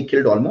has actually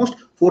killed almost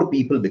 4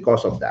 people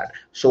because of that.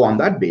 So on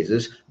that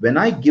basis, when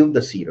I give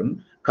the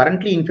serum,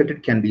 currently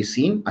infected can be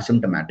seen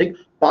asymptomatic,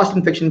 past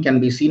infection can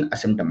be seen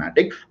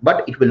asymptomatic,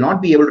 but it will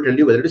not be able to tell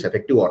you whether it is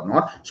effective or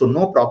not. So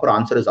no proper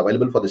answer is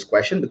available for this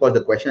question because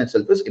the question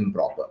itself is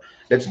improper.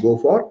 Let's go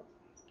for,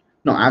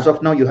 now as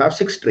of now you have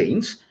 6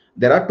 strains.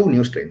 There are 2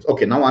 new strains.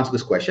 Okay, now answer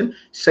this question.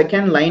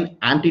 Second line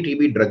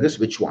anti-TB drug is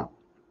which one?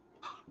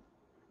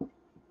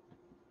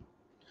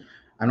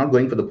 I'm not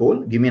going for the poll.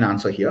 Give me an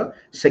answer here.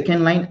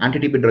 Second line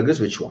anti-TB drug is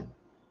which one?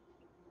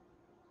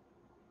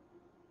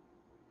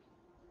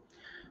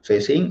 So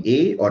you're saying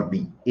A or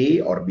B, A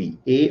or B,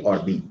 A or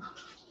B.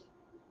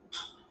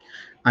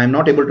 I'm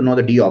not able to know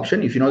the D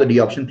option. If you know the D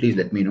option, please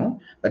let me know.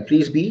 But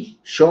please be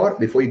sure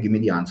before you give me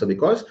the answer,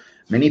 because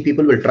many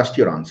people will trust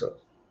your answer.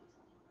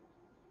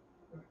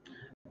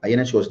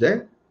 INH was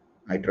there.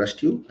 I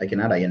trust you. I can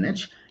add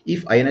INH.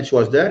 If INH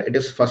was there, it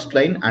is first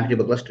line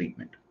antituberculous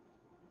treatment.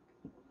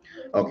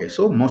 Okay,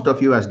 so most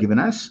of you has given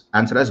us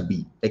answer as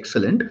B.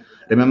 Excellent.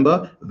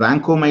 Remember,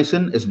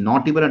 vancomycin is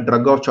not even a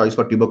drug of choice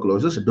for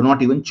tuberculosis. Do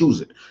not even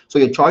choose it. So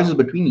your choice is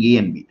between A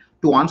and B.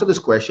 To answer this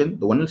question,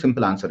 the one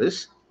simple answer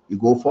is you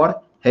go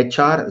for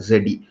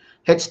HRZE.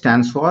 H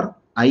stands for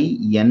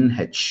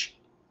INH.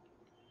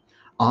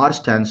 R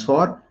stands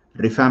for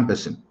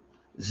rifampicin.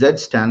 Z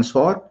stands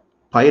for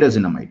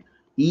pyrazinamide.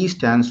 E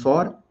stands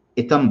for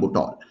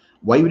ethambutol.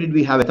 Why did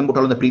we have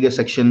ethambutol in the previous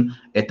section?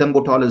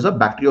 Ethambutol is a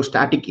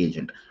bacteriostatic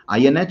agent.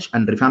 INH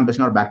and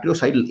rifampicin are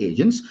bactericidal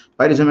agents.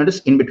 Pyrazinamide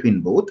is in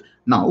between both.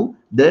 Now,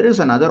 there is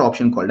another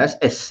option called as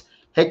S.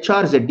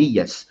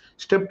 HRZDS.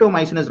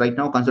 Streptomycin is right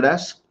now considered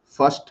as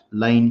first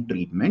line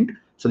treatment.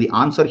 So the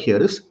answer here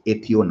is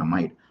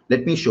ethionamide.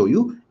 Let me show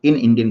you in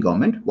Indian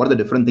government what are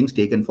the different things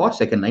taken for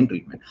second line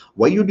treatment.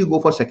 Why would you go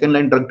for second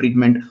line drug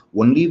treatment?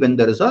 Only when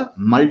there is a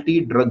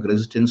multi-drug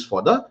resistance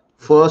for the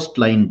first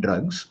line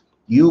drugs,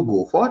 you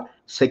go for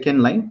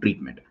second line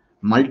treatment.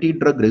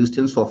 Multi-drug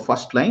resistance for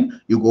first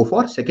line, you go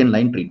for second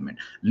line treatment.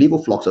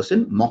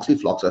 Levofloxacin,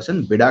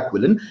 moxifloxacin,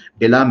 bedaquiline,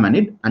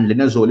 delamanid, and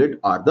linezolid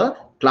are the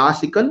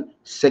classical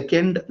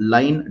second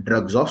line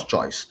drugs of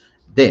choice.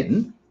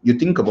 Then you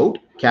think about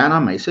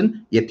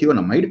kanamycin,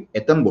 ethionamide,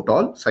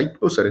 ethambutol,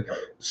 cycloserine,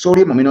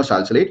 sodium amino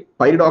salicylate,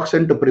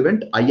 pyridoxine to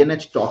prevent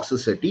INH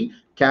toxicity,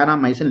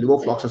 kanamycin,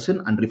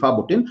 levofloxacin, and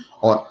rifabutin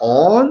are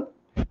all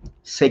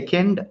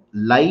second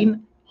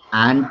line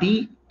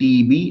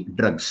anti-TB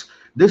drugs.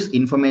 This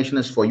information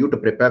is for you to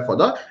prepare for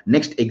the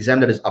next exam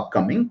that is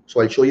upcoming.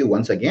 So I'll show you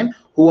once again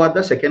who are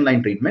the second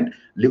line treatment.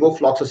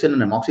 Levofloxacin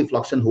and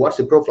amoxifloxacin, who are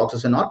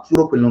ciprofloxacin or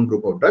fluoroquinolone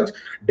group of drugs,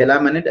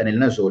 delamanid and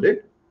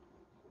linezolid,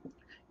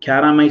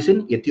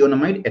 kanamycin,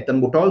 ethionamide,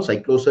 ethambutol,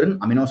 cycloserine,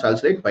 amino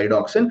salicylate,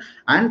 pyridoxine,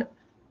 and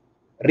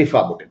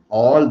rifabutin.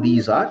 All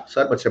these are,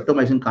 sir, but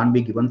streptomycin can't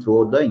be given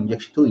throughout the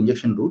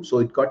injection route, so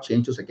it got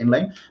changed to second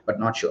line, but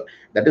not sure.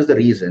 That is the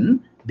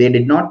reason they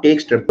did not take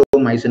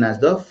streptomycin as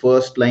the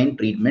first line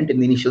treatment in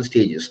the initial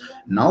stages.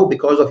 Now,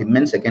 because of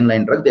immense second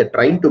line drug, they're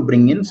trying to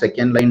bring in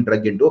second line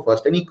drug into a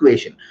first line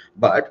equation.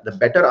 But the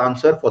better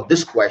answer for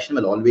this question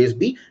will always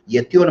be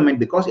ethionamide,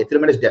 because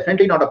ethionamide is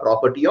definitely not a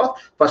property of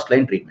first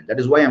line treatment. That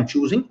is why I'm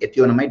choosing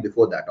ethionamide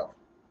before that of.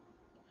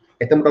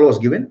 Ethambutol was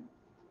given.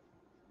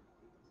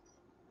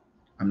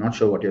 I'm not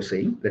sure what you're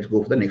saying. Let's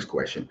go for the next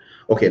question.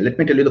 Okay, let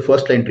me tell you the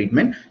first line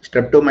treatment.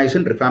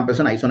 Streptomycin,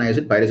 rifampicin,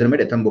 isoniazid,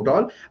 pyrazinamide,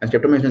 ethambutol, and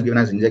streptomycin is given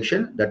as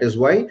injection. That is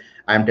why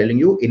I'm telling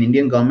you, in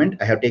Indian government,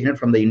 I have taken it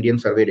from the Indian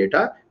survey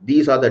data.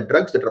 These are the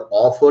drugs that are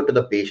offered to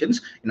the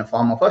patients in a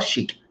form of a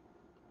sheet.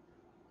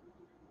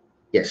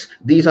 Yes,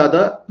 these are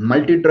the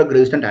multi-drug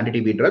resistant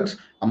anti-TB drugs.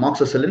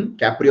 Amoxicillin,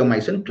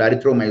 capreomycin,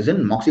 clarithromycin,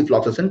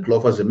 moxifloxacin,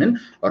 clofazimine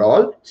are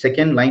all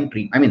second line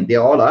treatment. I mean, they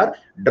all are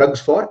drugs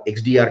for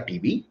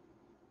XDR-TB.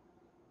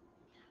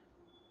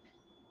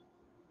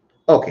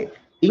 Okay,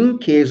 in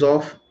case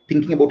of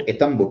thinking about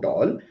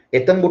ethambutol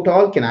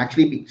can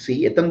actually be,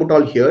 see,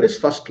 ethambutol here is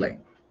first line.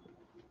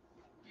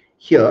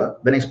 Here,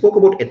 when I spoke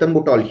about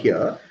ethambutol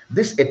here,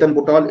 this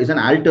ethambutol is an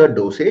altered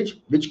dosage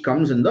which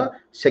comes in the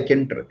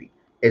second therapy.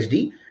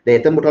 SD, the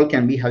ethambutol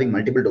can be having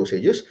multiple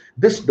dosages.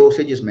 This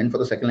dosage is meant for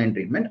the second line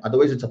treatment.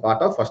 Otherwise, it's a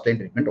part of first line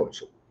treatment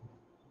also.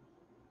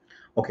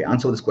 Okay,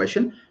 answer this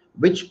question.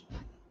 Which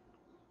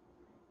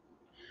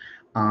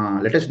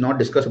let us not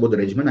discuss about the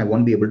regimen. I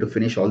won't be able to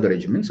finish all the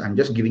regimens. I'm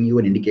just giving you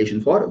an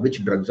indication for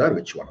which drugs are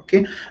which one.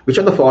 Okay, which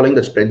are the following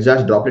that spreads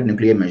as droplet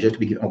nuclear measures to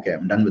be given? Okay,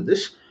 I'm done with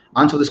this.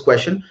 Answer this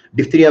question.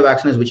 Diphtheria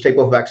vaccine is which type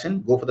of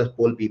vaccine? Go for the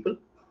poll, people.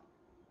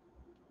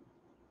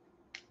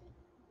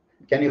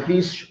 Can you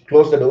please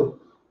close the door?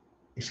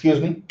 Excuse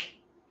me.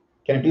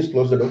 Can you please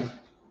close the door?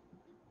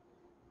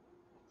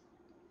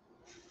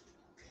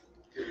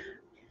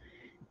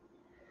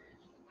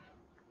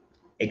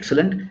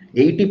 Excellent.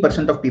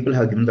 80% of people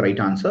have given the right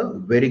answer.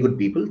 Very good,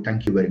 people.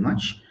 Thank you very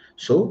much.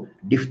 So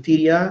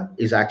diphtheria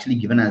is actually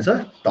given as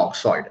a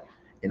toxoid.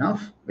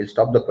 Enough. We'll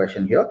stop the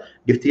question here.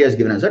 Diphtheria is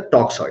given as a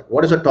toxoid.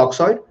 What is a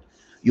toxoid?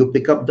 You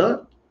pick up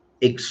the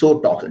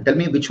exotoxin. Tell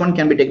me which one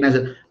can be taken as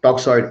a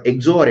toxoid,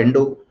 exo or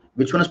endo?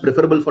 Which one is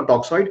preferable for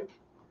toxoid?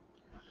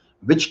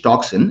 Which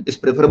toxin is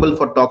preferable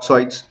for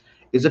toxoids?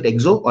 Is it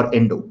exo or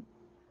endo?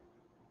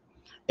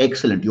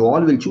 Excellent. You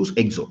all will choose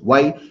exo.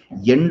 Why?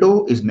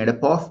 Endo is made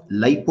up of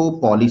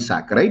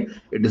lipopolysaccharide.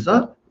 It is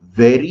a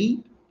very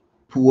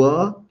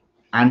poor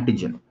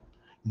antigen.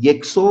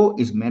 Exo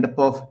is made up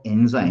of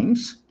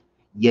enzymes.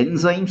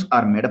 Enzymes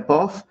are made up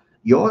of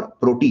your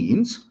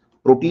proteins.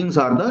 Proteins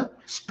are the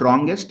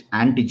strongest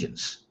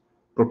antigens.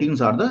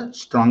 Proteins are the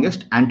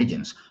strongest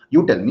antigens.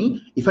 You tell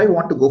me, if I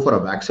want to go for a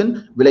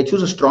vaccine, will I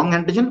choose a strong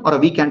antigen or a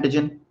weak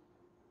antigen?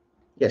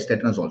 Yes,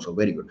 tetanus also.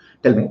 Very good.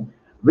 Tell me,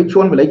 which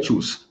one will I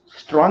choose?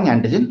 Strong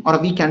antigen or a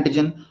weak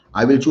antigen?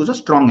 I will choose a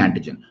strong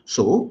antigen.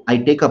 So I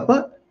take up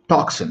a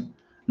toxin.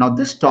 Now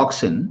this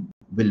toxin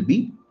will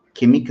be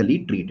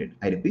chemically treated.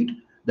 I repeat,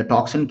 the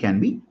toxin can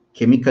be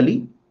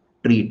chemically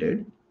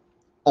treated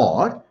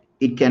or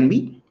it can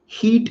be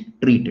heat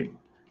treated.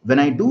 When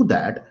I do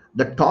that,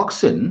 the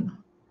toxin,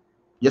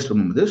 just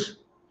remember this.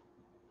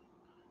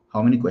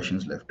 How many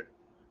questions left?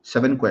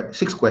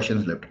 6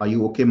 questions left. Are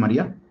you okay,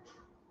 Maria?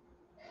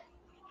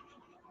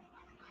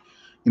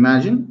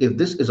 Imagine if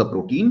this is a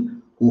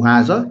protein who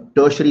has a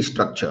tertiary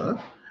structure.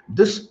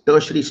 This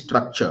tertiary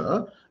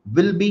structure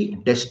will be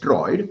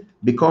destroyed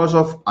because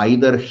of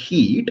either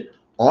heat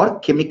or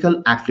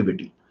chemical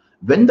activity.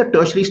 When the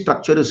tertiary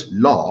structure is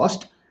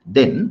lost,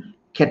 then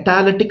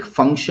catalytic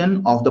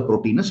function of the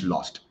protein is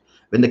lost.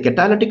 When the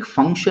catalytic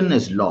function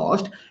is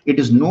lost, it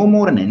is no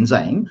more an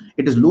enzyme,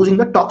 it is losing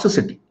the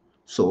toxicity.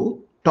 So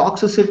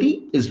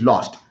toxicity is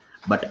lost,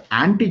 but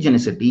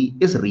antigenicity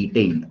is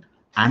retained.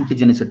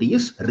 Antigenicity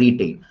is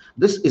retained.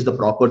 This is the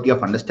property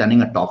of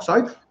understanding a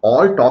toxoid.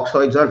 All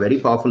toxoids are very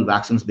powerful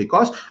vaccines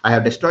because I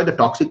have destroyed the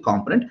toxic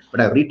component, but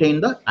I have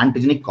retained the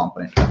antigenic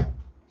component.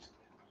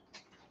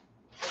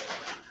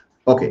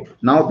 Okay,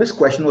 now this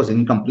question was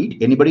incomplete.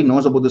 Anybody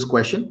knows about this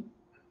question?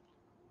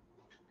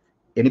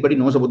 Anybody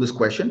knows about this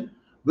question?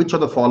 Which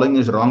of the following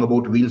is wrong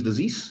about Weil's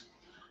disease?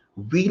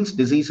 Weil's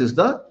disease is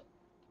the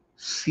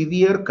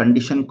severe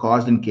condition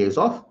caused in case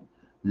of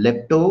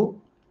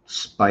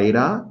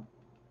Leptospira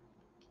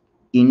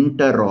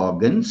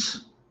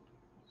interrogans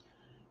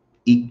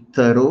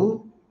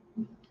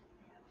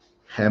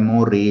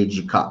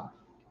icterohemorrhagica.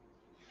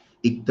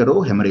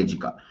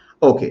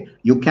 Okay,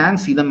 you can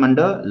see them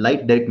under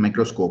light direct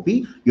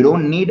microscopy. You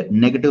don't need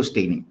negative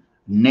staining.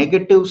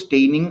 Negative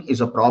staining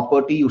is a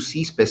property you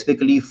see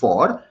specifically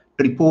for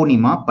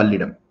Treponema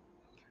pallidum.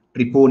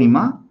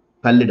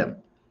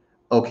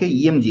 Okay,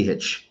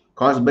 EMGH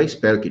caused by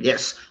spirochete.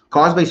 Yes,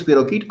 caused by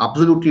spirochete,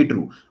 absolutely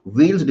true.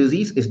 Weil's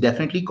disease is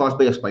definitely caused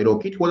by a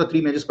spirochete. Who are the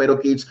 3 major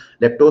spirochetes?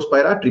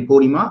 Leptospira,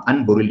 Treponema,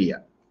 and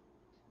Borrelia.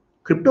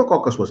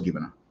 Cryptococcus was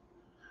given.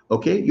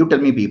 Okay, you tell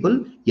me,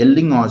 people.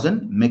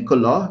 Ellingshausen,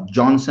 McCullough,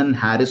 Johnson,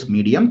 Harris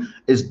medium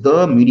is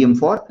the medium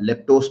for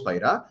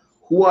Leptospira.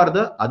 Who are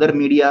the other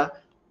media?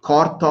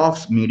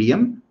 Korthoff's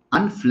medium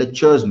and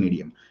Fletcher's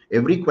medium.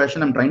 Every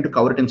question I'm trying to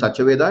cover it in such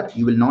a way that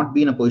you will not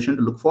be in a position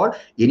to look for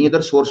any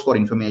other source for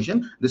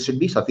information. This should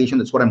be sufficient.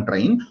 That's what I'm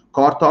trying.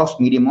 Korthoff's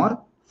medium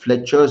or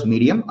Fletcher's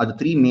medium are the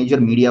 3 major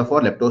media for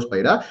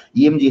Leptospira.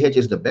 EMGH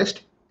is the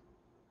best.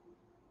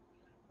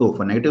 Oh,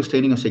 for negative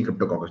staining of saying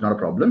Cryptococcus, not a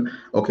problem.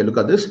 Okay, look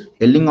at this.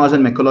 Ellingshausen,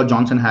 McCullough,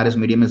 Johnson, Harris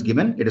medium is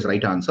given. It is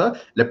right answer.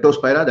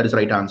 Leptospira, that is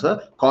right answer.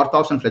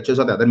 Korthoff's and Fletcher's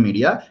are the other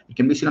media. It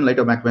can be seen on light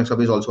of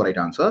microscopy is also right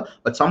answer.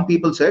 But some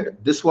people said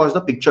this was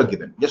the picture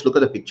given. Just look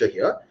at the picture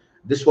here.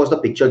 This was the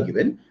picture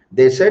given.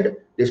 They said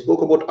they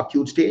spoke about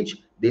acute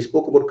stage, they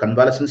spoke about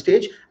convalescent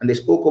stage, and they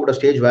spoke about a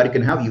stage where you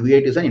can have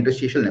uveitis and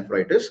interstitial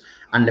nephritis.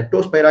 And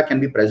Leptospira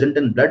can be present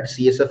in blood,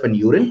 CSF, and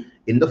urine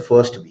in the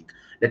first week.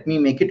 Let me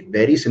make it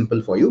very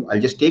simple for you. I'll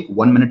just take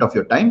 1 minute of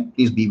your time.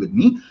 Please be with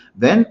me.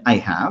 When I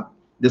have,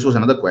 this was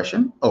another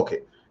question. Okay,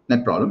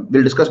 no problem.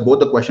 We'll discuss both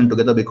the question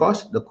together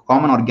because the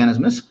common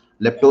organism is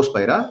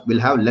Leptospira. Will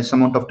have less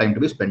amount of time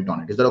to be spent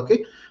on it. Is that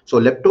okay? So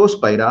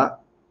Leptospira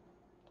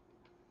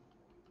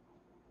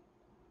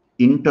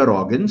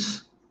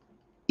interrogans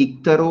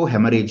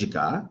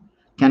icterohemorrhagica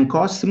can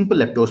cause simple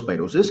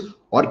leptospirosis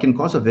or can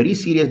cause a very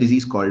serious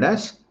disease called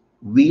as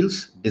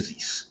Weil's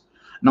disease.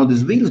 Now,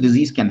 this Weil's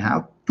disease can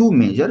have 2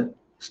 major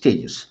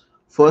stages.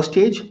 First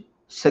stage,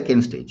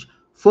 second stage.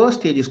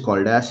 First stage is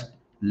called as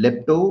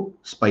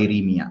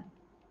leptospiremia.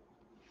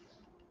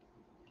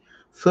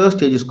 First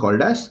stage is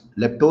called as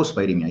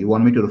leptospiremia. You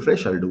want me to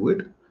refresh? I'll do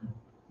it.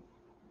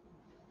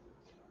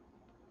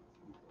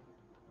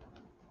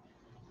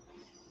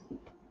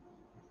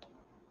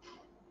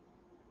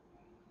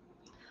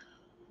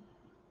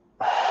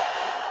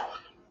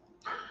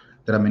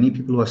 There are many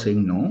people who are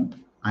saying no.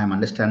 I am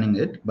understanding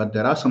it, but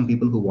there are some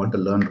people who want to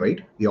learn,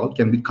 right? We all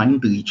can be kind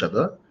to each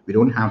other. We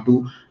don't have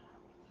to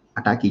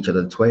attack each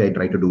other. That's why I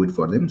try to do it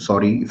for them.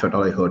 Sorry if at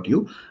all I hurt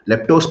you.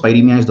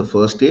 Leptospiremia is the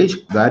first stage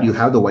where you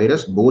have the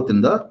virus both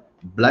in the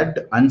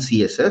blood and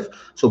CSF.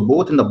 So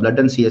both in the blood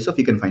and CSF,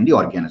 you can find the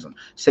organism.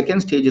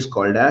 Second stage is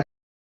called as,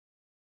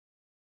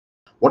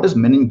 what is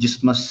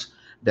meningismus?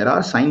 There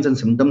are signs and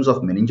symptoms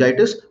of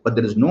meningitis, but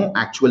there is no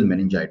actual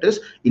meningitis.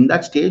 In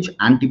that stage,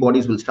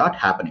 antibodies will start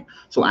happening.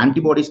 So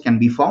antibodies can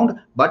be found,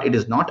 but it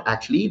is not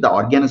actually the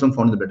organism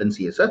found in the blood and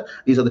CSF.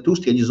 These are the 2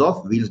 stages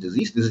of Weil's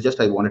disease. This is just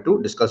I wanted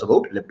to discuss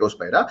about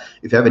Leptospira.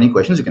 If you have any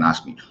questions, you can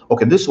ask me.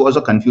 Okay, this was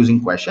a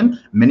confusing question.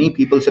 Many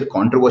people said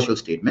controversial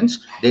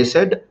statements. They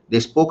said they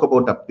spoke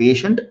about a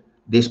patient,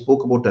 they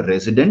spoke about a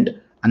resident,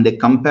 and they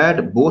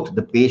compared both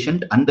the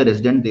patient and the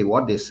resident.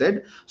 What they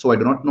said. So I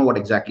do not know what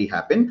exactly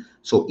happened.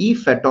 So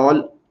if at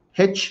all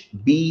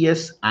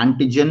HBS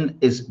antigen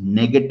is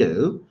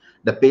negative,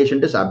 the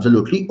patient is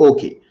absolutely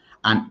okay.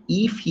 And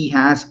if he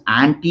has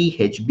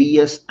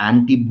anti-HBS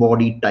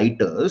antibody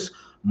titers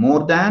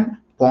more than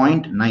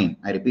 0.9,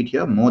 I repeat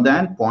here, more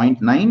than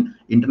 0.9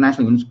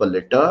 international units per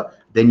liter,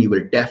 then you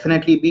will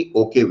definitely be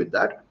okay with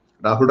that.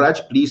 Rahul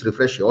Raj, please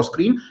refresh your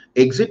screen,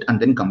 exit, and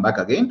then come back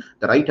again.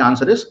 The right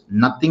answer is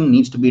nothing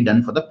needs to be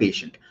done for the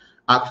patient.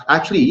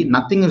 Actually,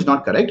 nothing is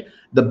not correct.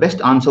 The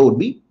best answer would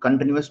be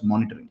continuous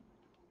monitoring.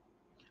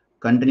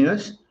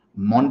 Continuous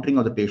monitoring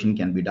of the patient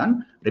can be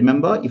done.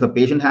 Remember, if a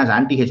patient has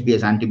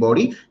anti-HBs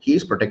antibody, he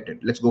is protected.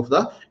 Let's go for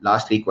the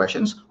last 3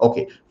 questions.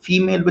 Okay,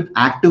 female with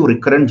active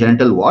recurrent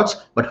genital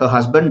warts, but her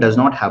husband does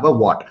not have a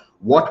wart.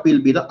 What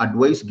will be the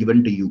advice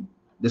given to you?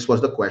 This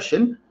was the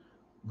question.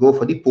 Go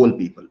for the poll,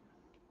 people.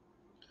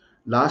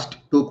 Last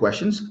 3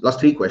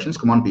 questions.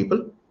 Come on,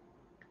 people.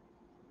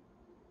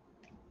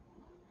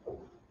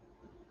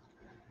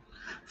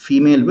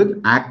 Female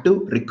with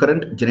active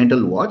recurrent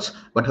genital warts,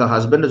 but her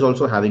husband is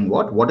also having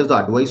what? What is the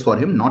advice for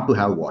him not to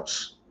have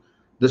warts?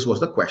 This was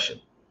the question.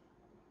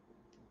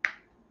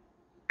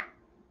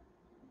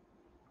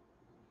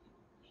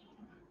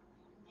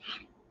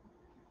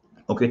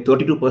 Okay,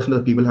 32% of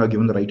the people have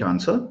given the right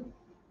answer.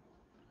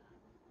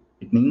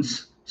 It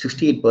means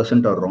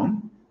 68% are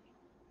wrong.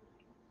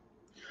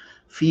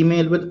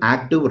 Female with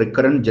active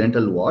recurrent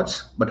genital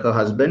warts, but her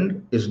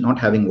husband is not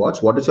having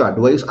warts. What is your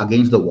advice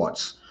against the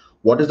warts?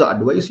 What is the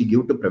advice you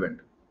give to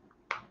prevent?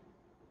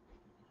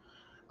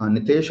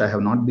 Nitesh, I have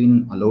not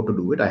been allowed to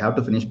do it. I have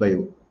to finish by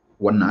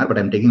 1 hour, but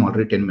I'm taking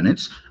already 10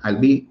 minutes. I'll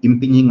be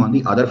impinging on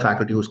the other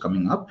faculty who's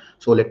coming up.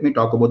 So let me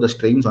talk about the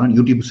strains on a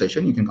YouTube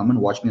session. You can come and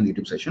watch me on the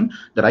YouTube session.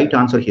 The right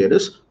answer here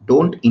is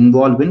don't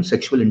involve in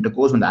sexual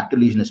intercourse when the active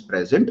lesion is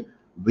present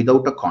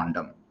without a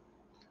condom.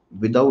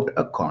 Without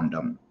a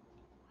condom.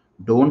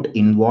 Don't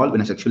involve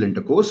in a sexual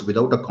intercourse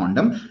without a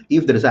condom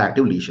if there is an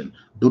active lesion.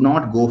 Do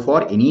not go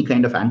for any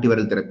kind of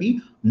antiviral therapy.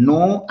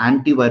 No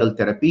antiviral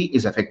therapy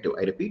is effective.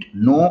 I repeat,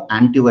 no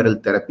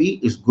antiviral therapy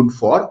is good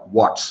for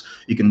warts.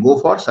 You can go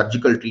for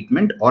surgical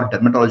treatment or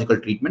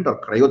dermatological treatment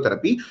or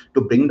cryotherapy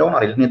to bring down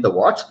or eliminate the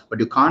warts, but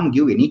you can't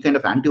give any kind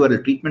of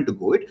antiviral treatment to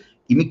go it.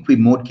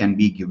 Imiquimod can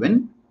be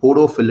given.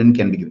 Podophyllin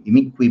can be given.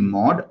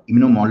 Imiquimod,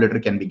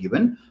 immunomodulator can be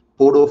given.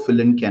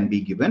 Podophyllin can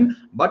be given,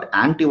 but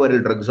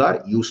antiviral drugs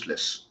are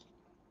useless.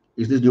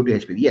 Is this due to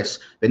HPV? Yes.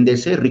 When they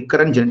say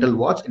recurrent genital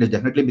warts, it is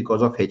definitely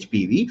because of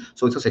HPV.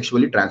 So it's a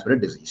sexually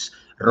transmitted disease.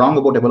 Wrong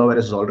about Ebola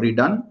virus is already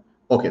done.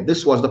 Okay,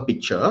 this was the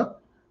picture.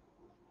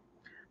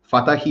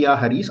 Fatahia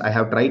Haris, I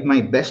have tried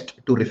my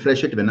best to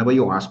refresh it whenever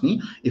you ask me.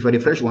 If I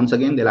refresh once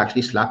again, they'll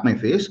actually slap my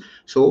face.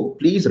 So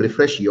please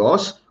refresh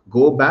yours,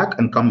 go back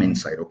and come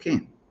inside,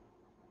 okay?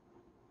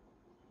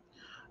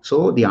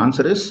 So the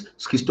answer is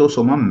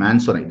Schistosoma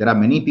mansoni. There are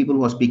many people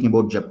who are speaking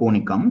about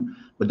Japonicum,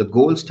 but the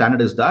gold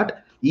standard is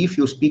that if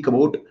you speak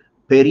about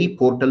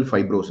periportal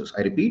fibrosis,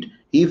 I repeat,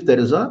 if there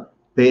is a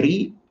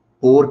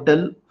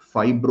periportal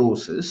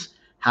fibrosis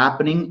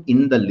happening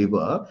in the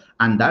liver,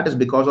 and that is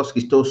because of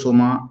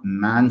Schistosoma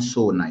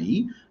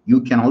mansoni,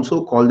 you can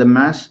also call them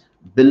as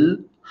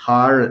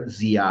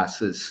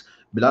bilharziasis.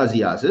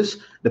 Bilharziasis,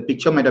 the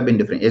picture might have been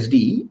different.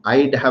 SD,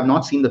 I have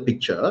not seen the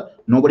picture.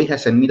 Nobody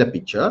has sent me the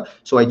picture.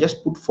 So I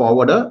just put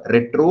forward a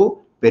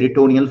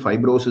retroperitoneal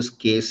fibrosis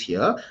case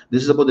here.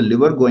 This is about the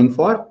liver going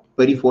for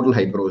periportal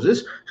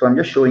fibrosis. So I'm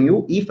just showing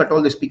you, if at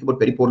all they speak about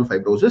periportal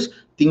fibrosis,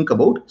 think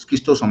about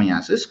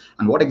schistosomiasis.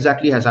 And what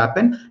exactly has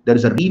happened? There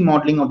is a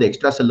remodeling of the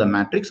extracellular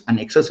matrix and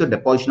excessive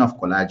deposition of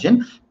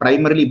collagen,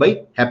 primarily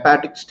by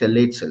hepatic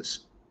stellate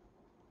cells.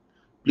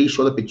 Please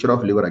show the picture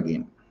of liver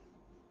again.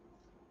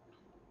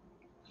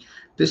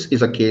 This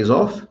is a case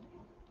of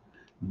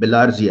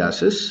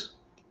bilharziasis.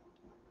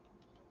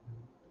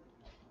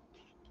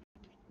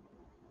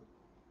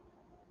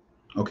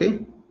 Okay.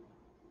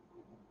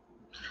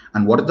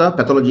 And what is the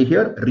pathology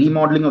here?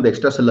 Remodeling of the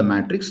extracellular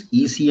matrix,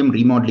 ECM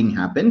remodeling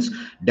happens,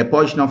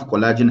 deposition of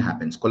collagen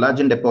happens.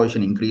 Collagen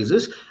deposition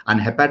increases and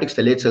hepatic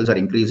stellate cells are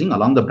increasing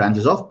along the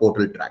branches of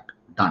portal tract.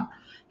 Done.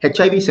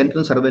 HIV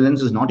sentinel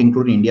surveillance is not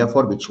included in India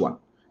for which one?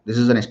 This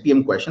is an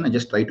SPM question. I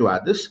just try to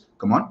add this.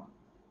 Come on.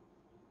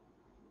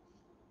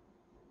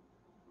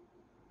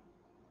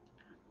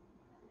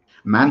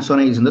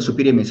 Mansoni is in the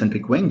superior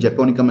mesenteric vein.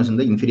 Japonicum is in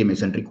the inferior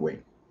mesenteric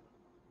vein.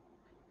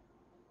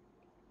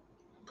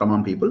 Come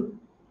on, people.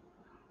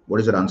 What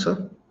is your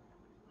answer?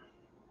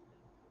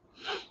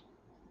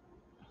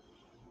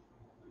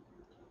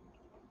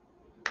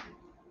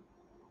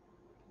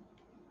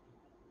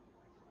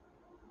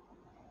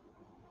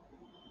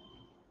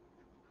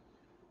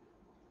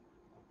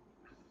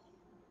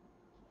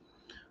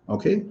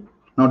 Okay.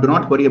 Now, do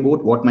not worry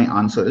about what my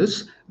answer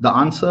is. The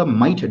answer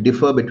might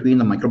differ between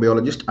the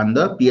microbiologist and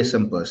the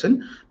PSM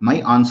person.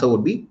 My answer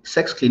would be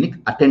sex clinic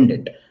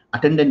attendant.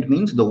 Attendant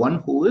means the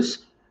one who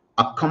is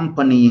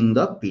accompanying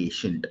the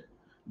patient.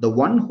 The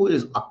one who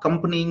is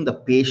accompanying the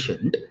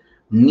patient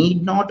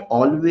need not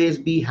always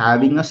be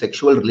having a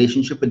sexual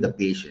relationship with the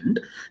patient.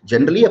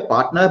 Generally, a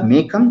partner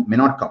may come, may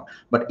not come.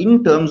 But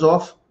in terms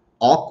of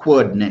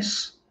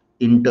awkwardness,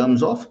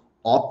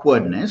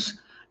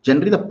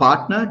 Generally, the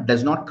partner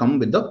does not come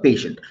with the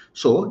patient.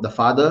 So the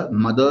father,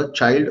 mother,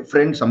 child,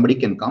 friend, somebody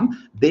can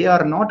come. They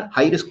are not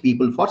high-risk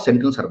people for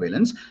sentinel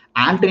surveillance.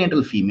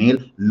 Antenatal female,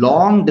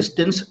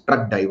 long-distance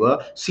truck driver,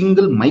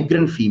 single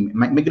migrant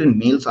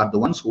males are the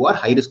ones who are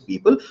high-risk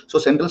people. So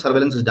sentinel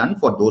surveillance is done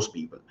for those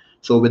people.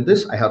 So with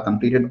this, I have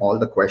completed all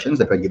the questions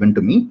that were given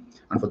to me.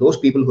 And for those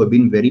people who have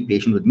been very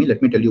patient with me,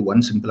 let me tell you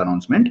one simple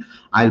announcement.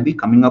 I'll be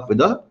coming up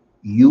with a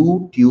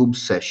YouTube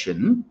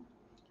session.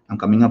 I'm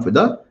coming up with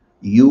a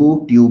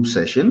YouTube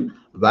session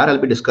where I'll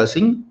be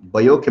discussing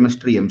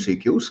biochemistry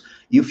MCQs.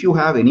 If you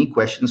have any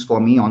questions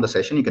for me on the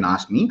session, you can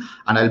ask me,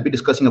 and I'll be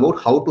discussing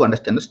about how to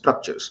understand the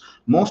structures.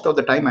 Most of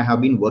the time I have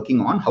been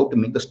working on how to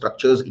make the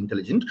structures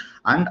intelligent,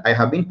 and I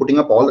have been putting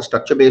up all the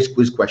structure-based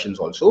quiz questions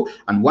also.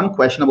 And one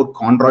question about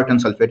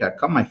chondroitin sulfate had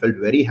come. I felt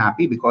very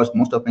happy because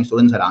most of my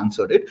students had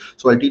answered it.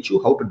 So I'll teach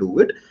you how to do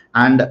it.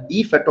 And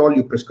if at all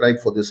you prescribe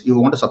for this, you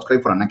want to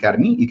subscribe for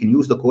Unacademy, you can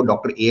use the code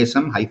Dr.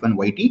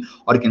 ASM-YT,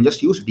 or you can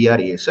just use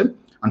DRASM.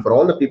 And for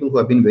all the people who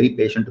have been very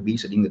patient to be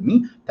sitting with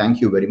me,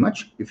 thank you very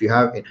much. If you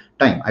have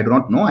time, I do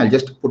not know, I'll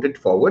just put it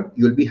forward.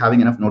 You'll be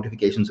having enough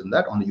notifications in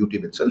that on the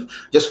YouTube itself.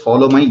 Just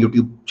follow my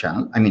YouTube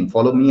channel.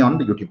 Follow me on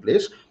the YouTube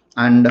place.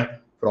 And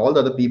for all the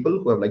other people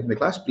who have liked my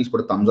class, please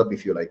put a thumbs up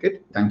if you like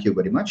it. Thank you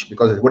very much.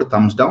 Because if you put a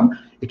thumbs down,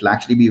 it'll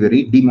actually be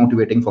very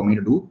demotivating for me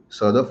to do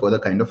further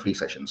kind of free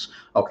sessions.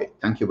 Okay,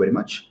 thank you very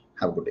much.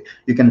 Have a good day.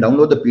 You can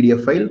download the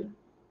PDF file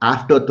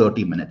after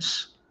 30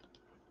 minutes.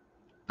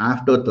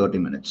 After 30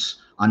 minutes.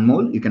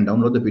 Anmol, you can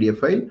download the PDF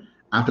file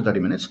after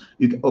 30 minutes.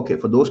 Okay,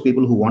 for those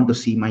people who want to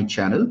see my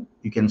channel,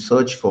 you can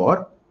search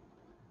for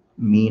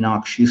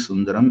Meenakshi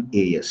Sundaram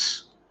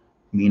AS.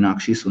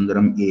 Meenakshi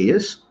Sundaram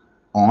AS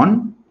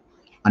on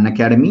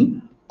Unacademy,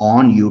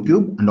 on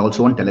YouTube, and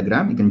also on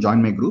Telegram. You can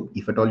join my group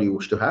if at all you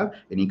wish to have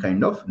any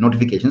kind of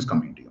notifications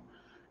coming to you.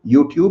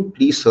 YouTube,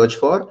 please search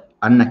for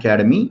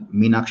Unacademy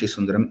Meenakshi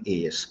Sundaram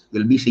AS.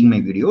 You'll be seeing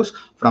my videos.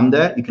 From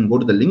there, you can go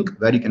to the link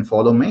where you can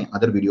follow my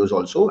other videos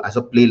also as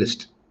a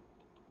playlist.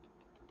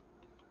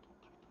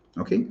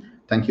 Okay,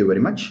 thank you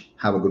very much.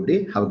 Have a good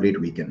day. Have a great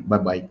weekend.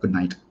 Bye-bye. Good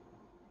night.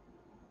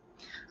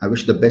 I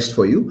wish the best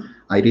for you.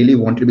 I really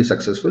want you to be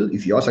successful.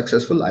 If you're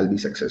successful, I'll be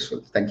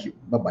successful. Thank you.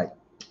 Bye-bye.